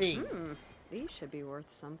anything. These should be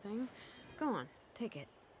worth something. Go on, take it.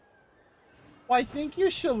 Why, thank you,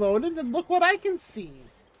 Shalonen, and look what I can see.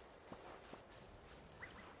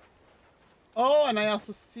 Oh, and I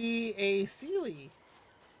also see a Sealy.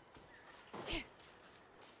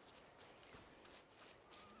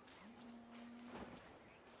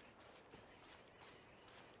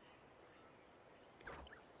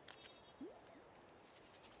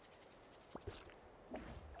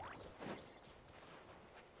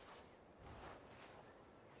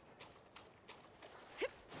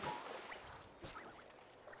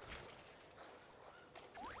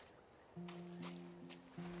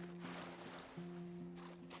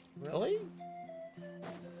 Really?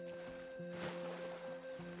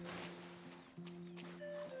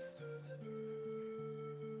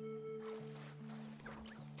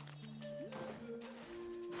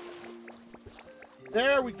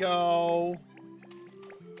 There we go.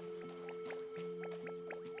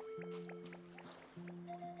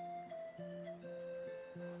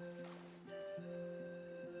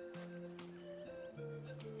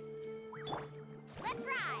 Let's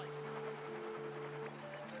ride.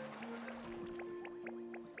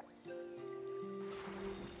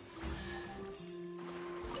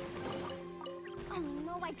 Oh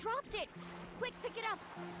no, I dropped it. Quick, pick it up.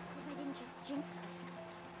 Hope I didn't just jinx us.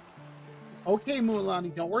 Okay,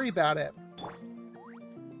 Mulan, don't worry about it.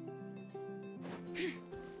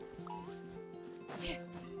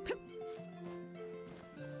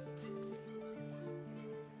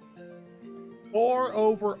 Or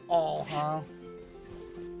overall, huh?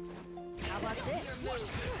 How about this?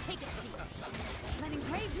 Take a seat. Letting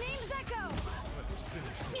brave names echo.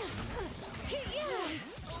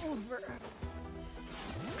 Over.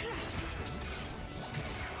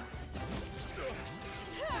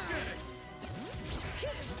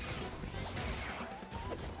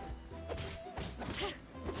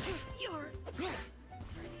 You're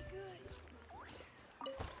pretty good.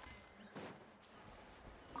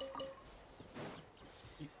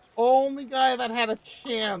 The only guy that had a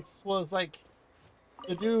chance was like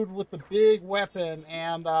the dude with the big weapon,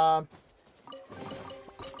 and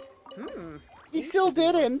he still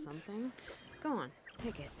didn't. Something. Go on,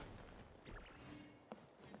 take it.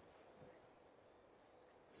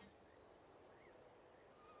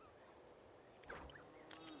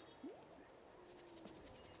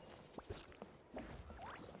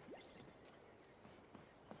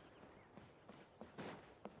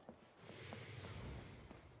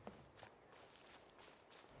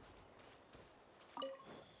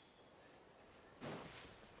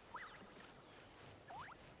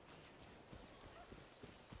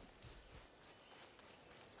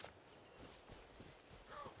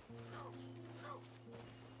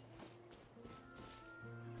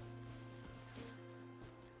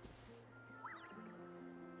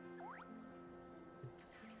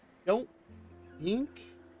 don't think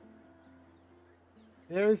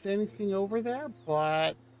there's anything over there,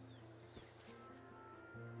 but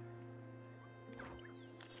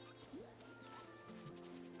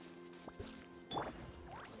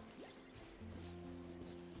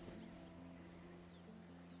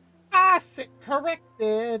sit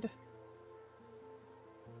corrected.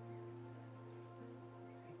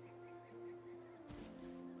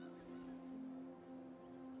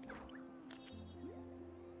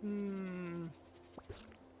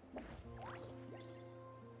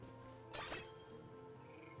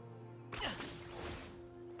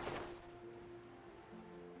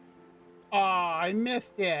 Oh, I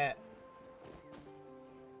missed it.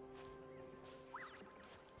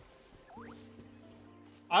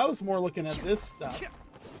 I was more looking at this stuff.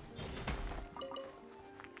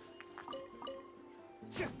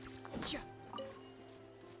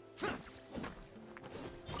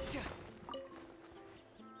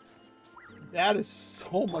 That is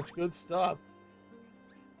so much good stuff.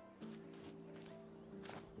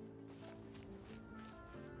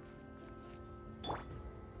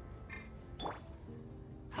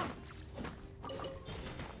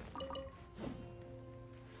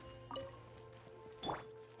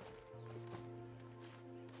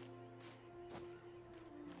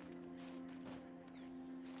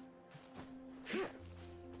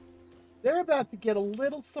 They're about to get a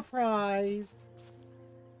little surprise.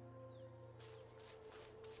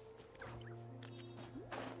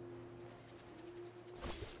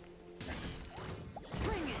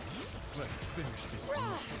 Bring it. Let's finish this.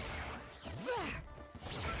 Pretty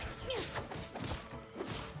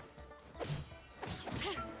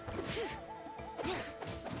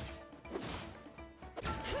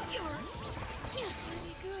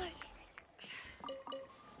good.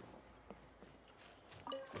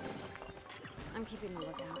 I'm keeping a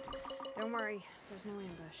lookout. Don't worry, there's no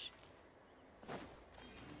ambush.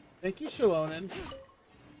 Thank you, Shalonen.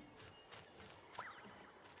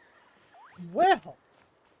 Well.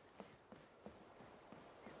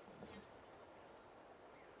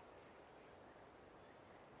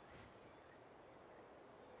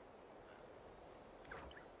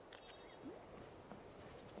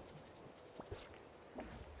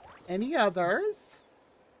 Any others?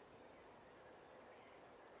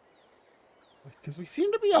 Because we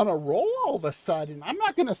seem to be on a roll all of a sudden. I'm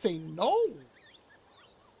not going to say no.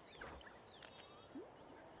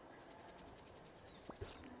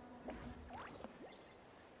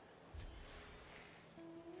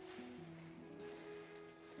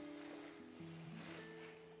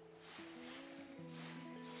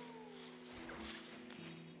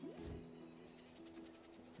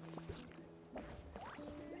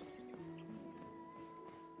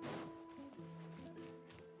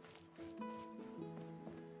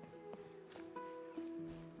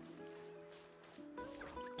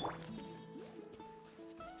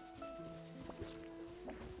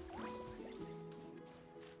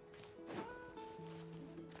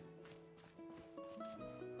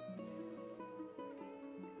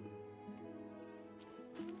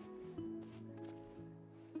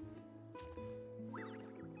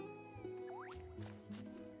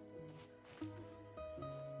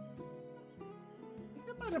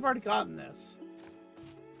 I might have already gotten this.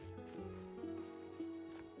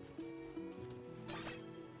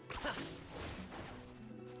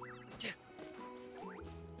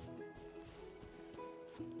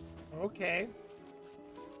 Okay.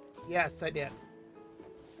 Yes, I did.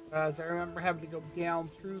 Because I remember having to go down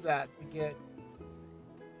through that to get...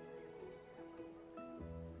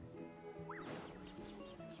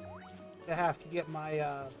 to get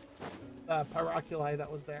my pyroculi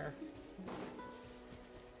that was there.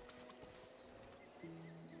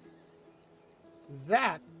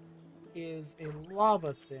 That is a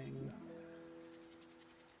lava thing.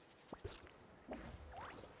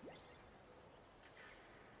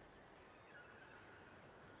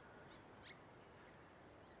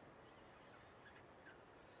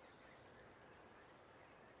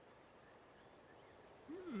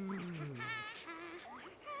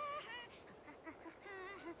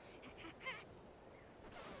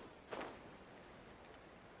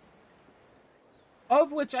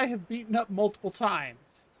 Of which I have beaten up multiple times.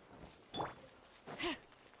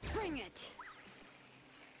 Bring it.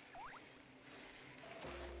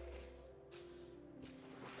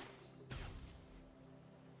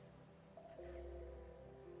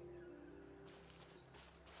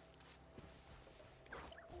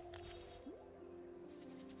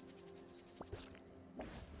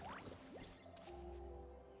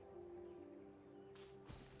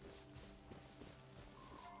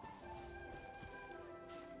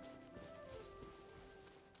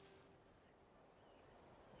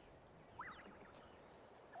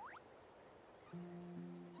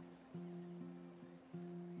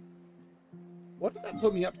 What did that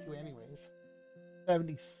put me up to anyways?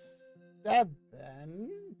 77.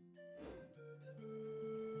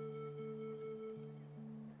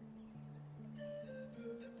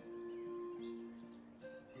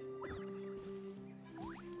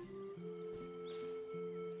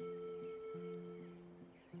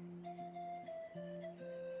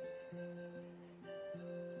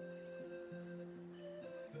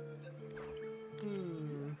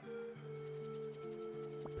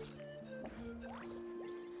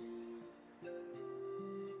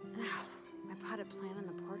 My potted plant on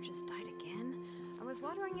the porch has died again. I was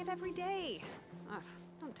watering it every day. Ugh,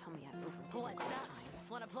 don't tell me I overdid it What's this up? time.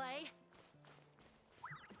 Wanna play?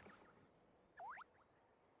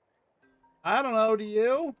 I don't know, do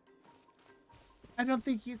you? I don't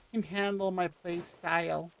think you can handle my play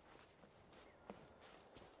style.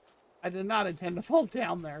 I did not intend to fall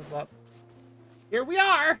down there, but here we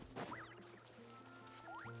are.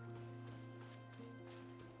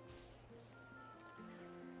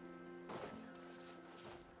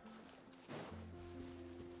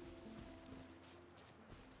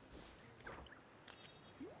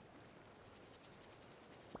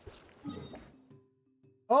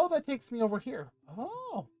 Oh, that takes me over here.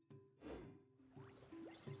 Oh.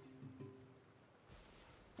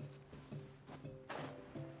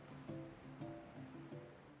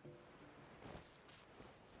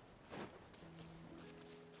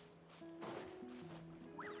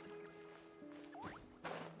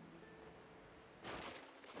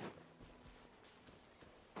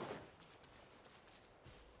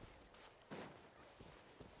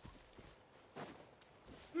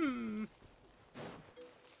 Hmm.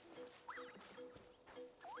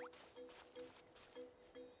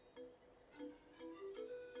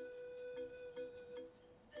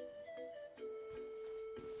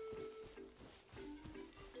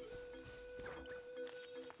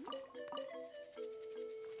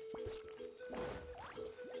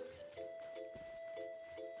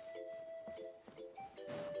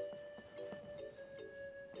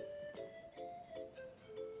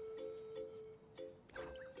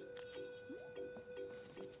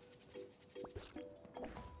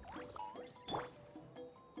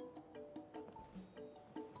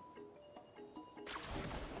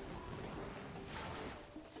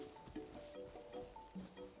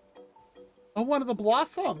 Oh, one of the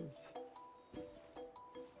blossoms.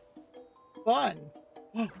 Fun.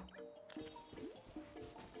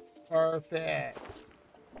 Perfect.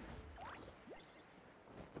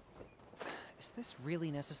 Is this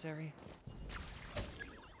really necessary?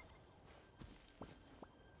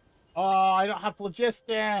 Oh, I don't have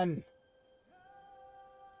phlogiston.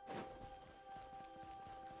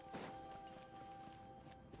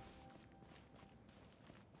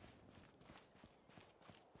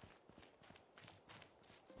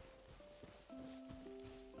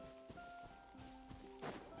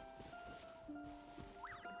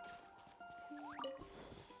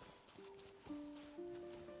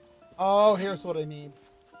 Oh, here's what I need.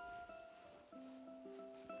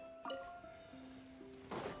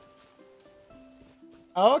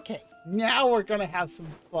 Okay, now we're gonna have some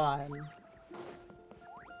fun.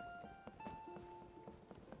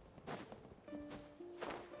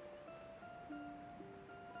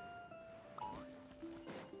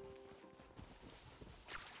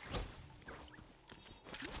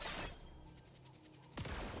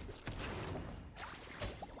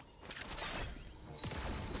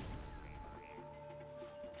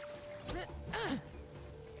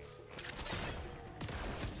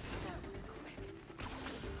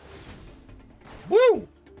 Woo!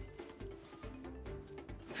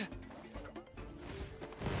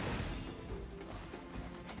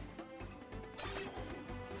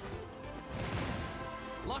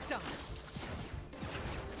 Locked on.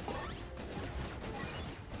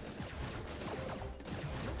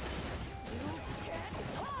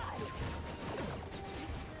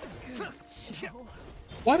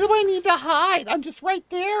 Why do I need to hide? I'm just right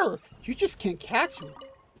there. You just can't catch me.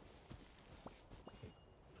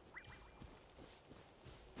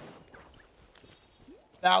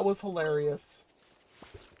 That was hilarious.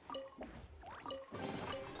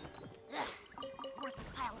 Ugh, worthless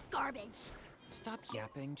pile of garbage. Stop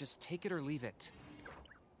yapping, just take it or leave it.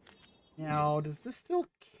 Now, does this still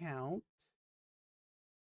count?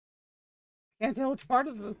 Can't tell which part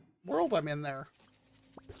of the world I'm in there.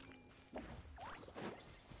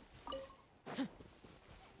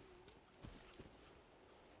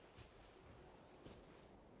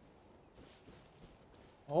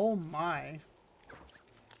 Oh my.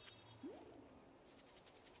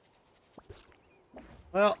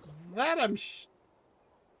 Well, that I'm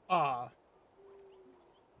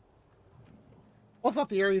Well, it's not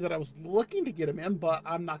the area that I was looking to get him in, but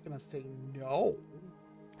I'm not going to say no.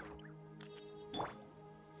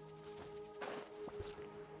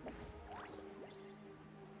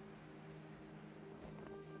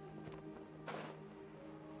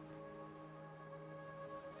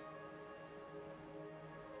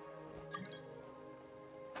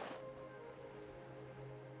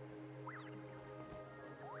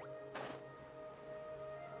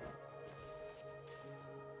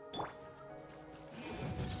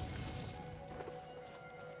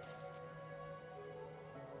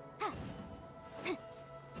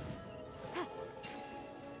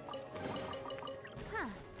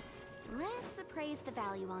 Let's appraise the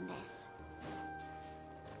value on this.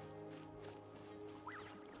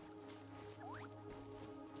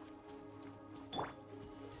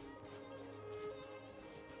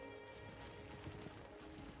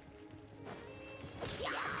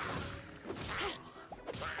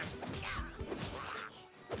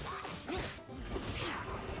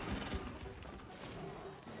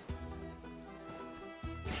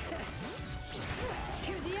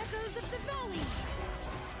 Hear the echoes of the valley!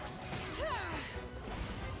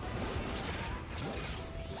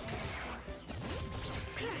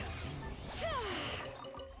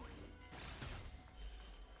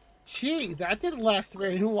 Gee, that didn't last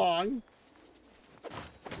very long.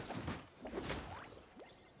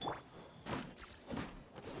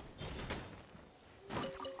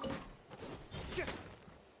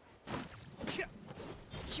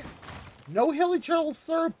 No hilly churl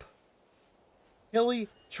soup. Hilly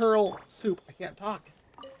churl soup. I can't talk.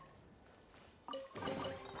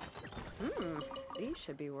 These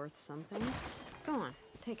should be worth something. Go on,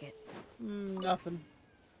 take it. Nothing.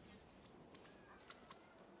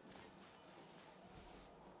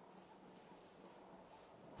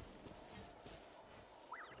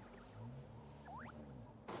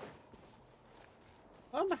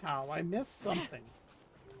 Somehow I missed something.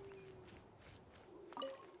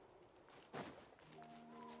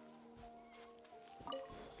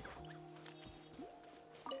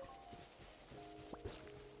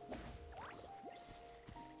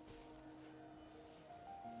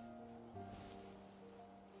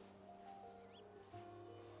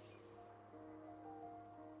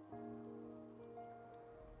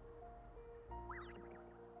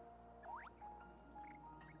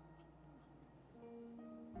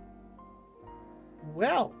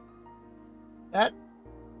 Well, that...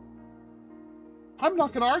 I'm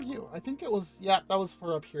not going to argue. I think it was... Yeah, that was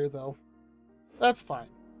for up here, though. That's fine.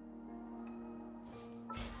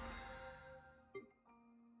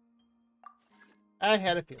 I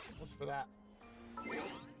had a feeling it was for that.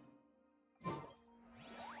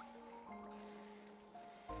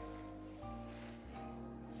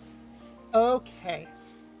 Okay.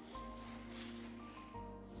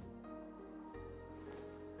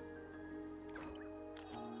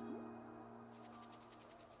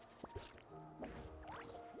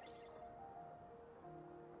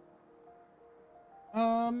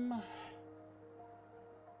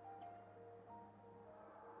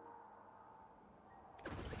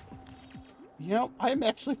 You know, I'm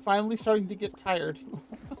actually finally starting to get tired.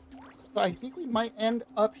 So I think we might end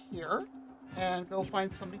up here and go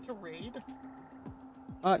find somebody to raid.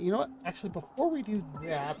 You know what? Actually, before we do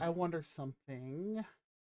that, I wonder something.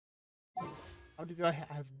 How many do I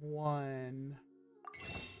have? One.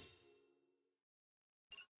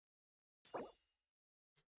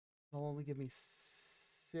 They'll only give me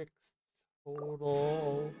 6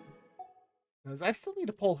 total. Because I still need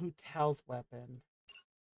to pull Hu Tao's weapon.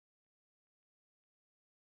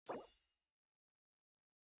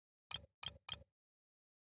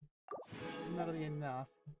 And that'll be enough.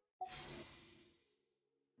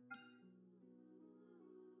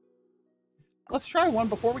 Let's try one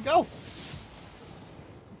before we go.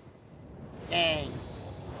 Dang.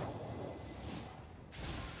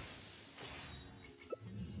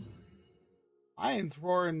 Lion's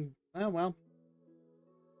roaring. Oh, well.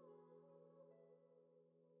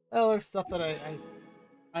 Well, there's stuff that I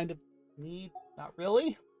kind of need. Not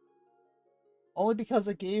really. Only because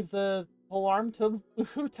I gave the whole arm to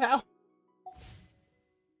Hu Tao.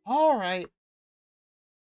 Alright.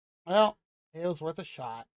 Well, it was worth a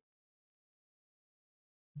shot.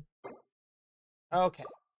 Okay.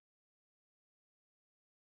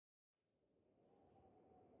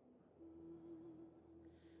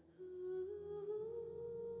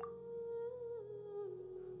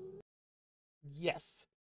 Yes.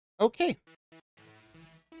 Okay.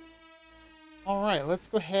 Alright, let's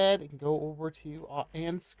go ahead and go over to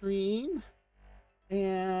end screen.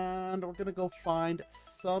 And we're gonna go find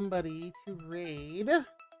somebody to raid.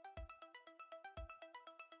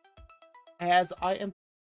 as I am.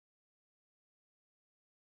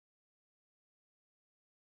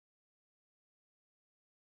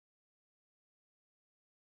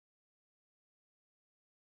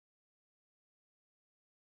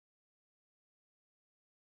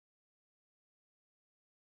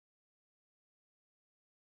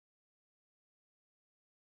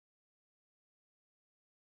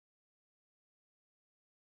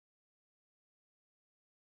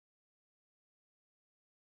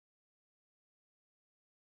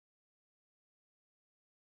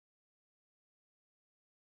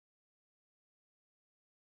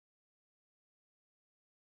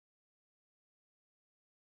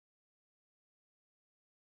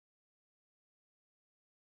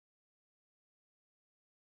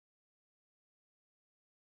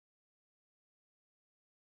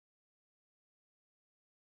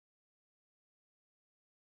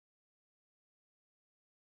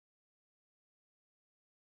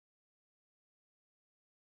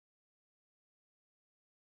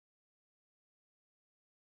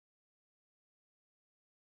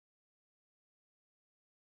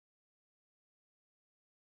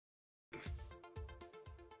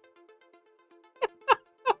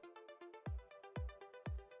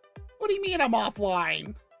 What do you mean I'm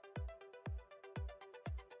offline?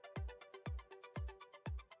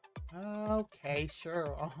 Okay,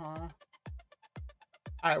 sure, uh-huh.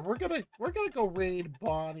 Alright, we're gonna go raid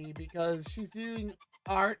Bonnie because she's doing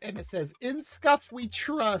art and it says "In Scuff We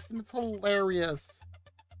Trust" and it's hilarious.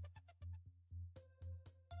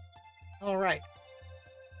 Alright.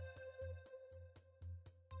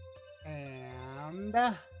 And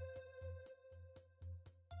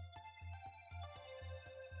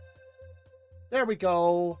there we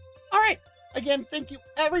go. Alright. Again, thank you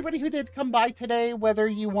everybody who did come by today, whether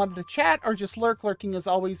you wanted to chat or just lurk. Lurking is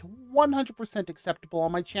always 100% acceptable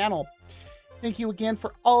on my channel. Thank you again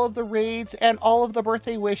for all of the raids and all of the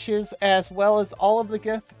birthday wishes, as well as all of the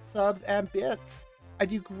gift subs and bits. I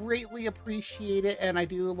do greatly appreciate it, and I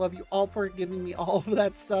do love you all for giving me all of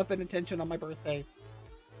that stuff and attention on my birthday.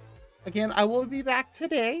 Again, I will be back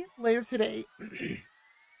today, later today.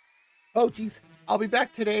 Oh, geez. I'll be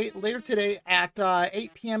back later today at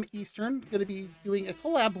 8 p.m. Eastern. Going to be doing a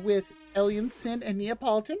collab with Alien Sin and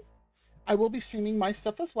Neapolitan. I will be streaming my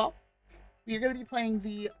stuff as well. We are going to be playing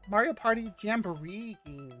the Mario Party Jamboree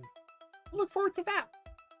game. Look forward to that.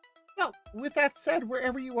 Well, with that said,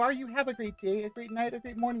 wherever you are, you have a great day, a great night, a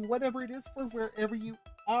great morning, whatever it is for wherever you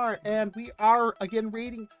are. And we are, again,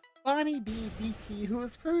 rating Bonnie BBT, who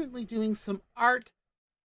is currently doing some art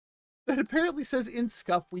that apparently says "In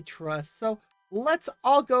Scuff We Trust." So let's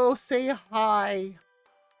all go say hi.